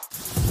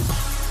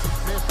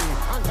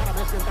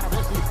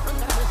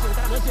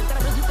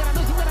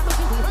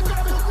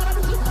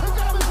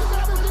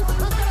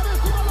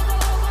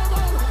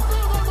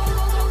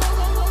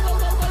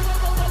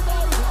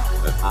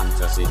 The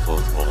Fantasy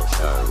Football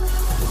Show.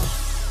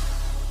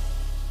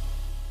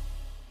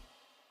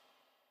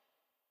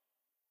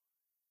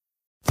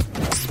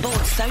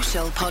 Sports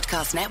Social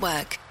Podcast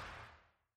Network.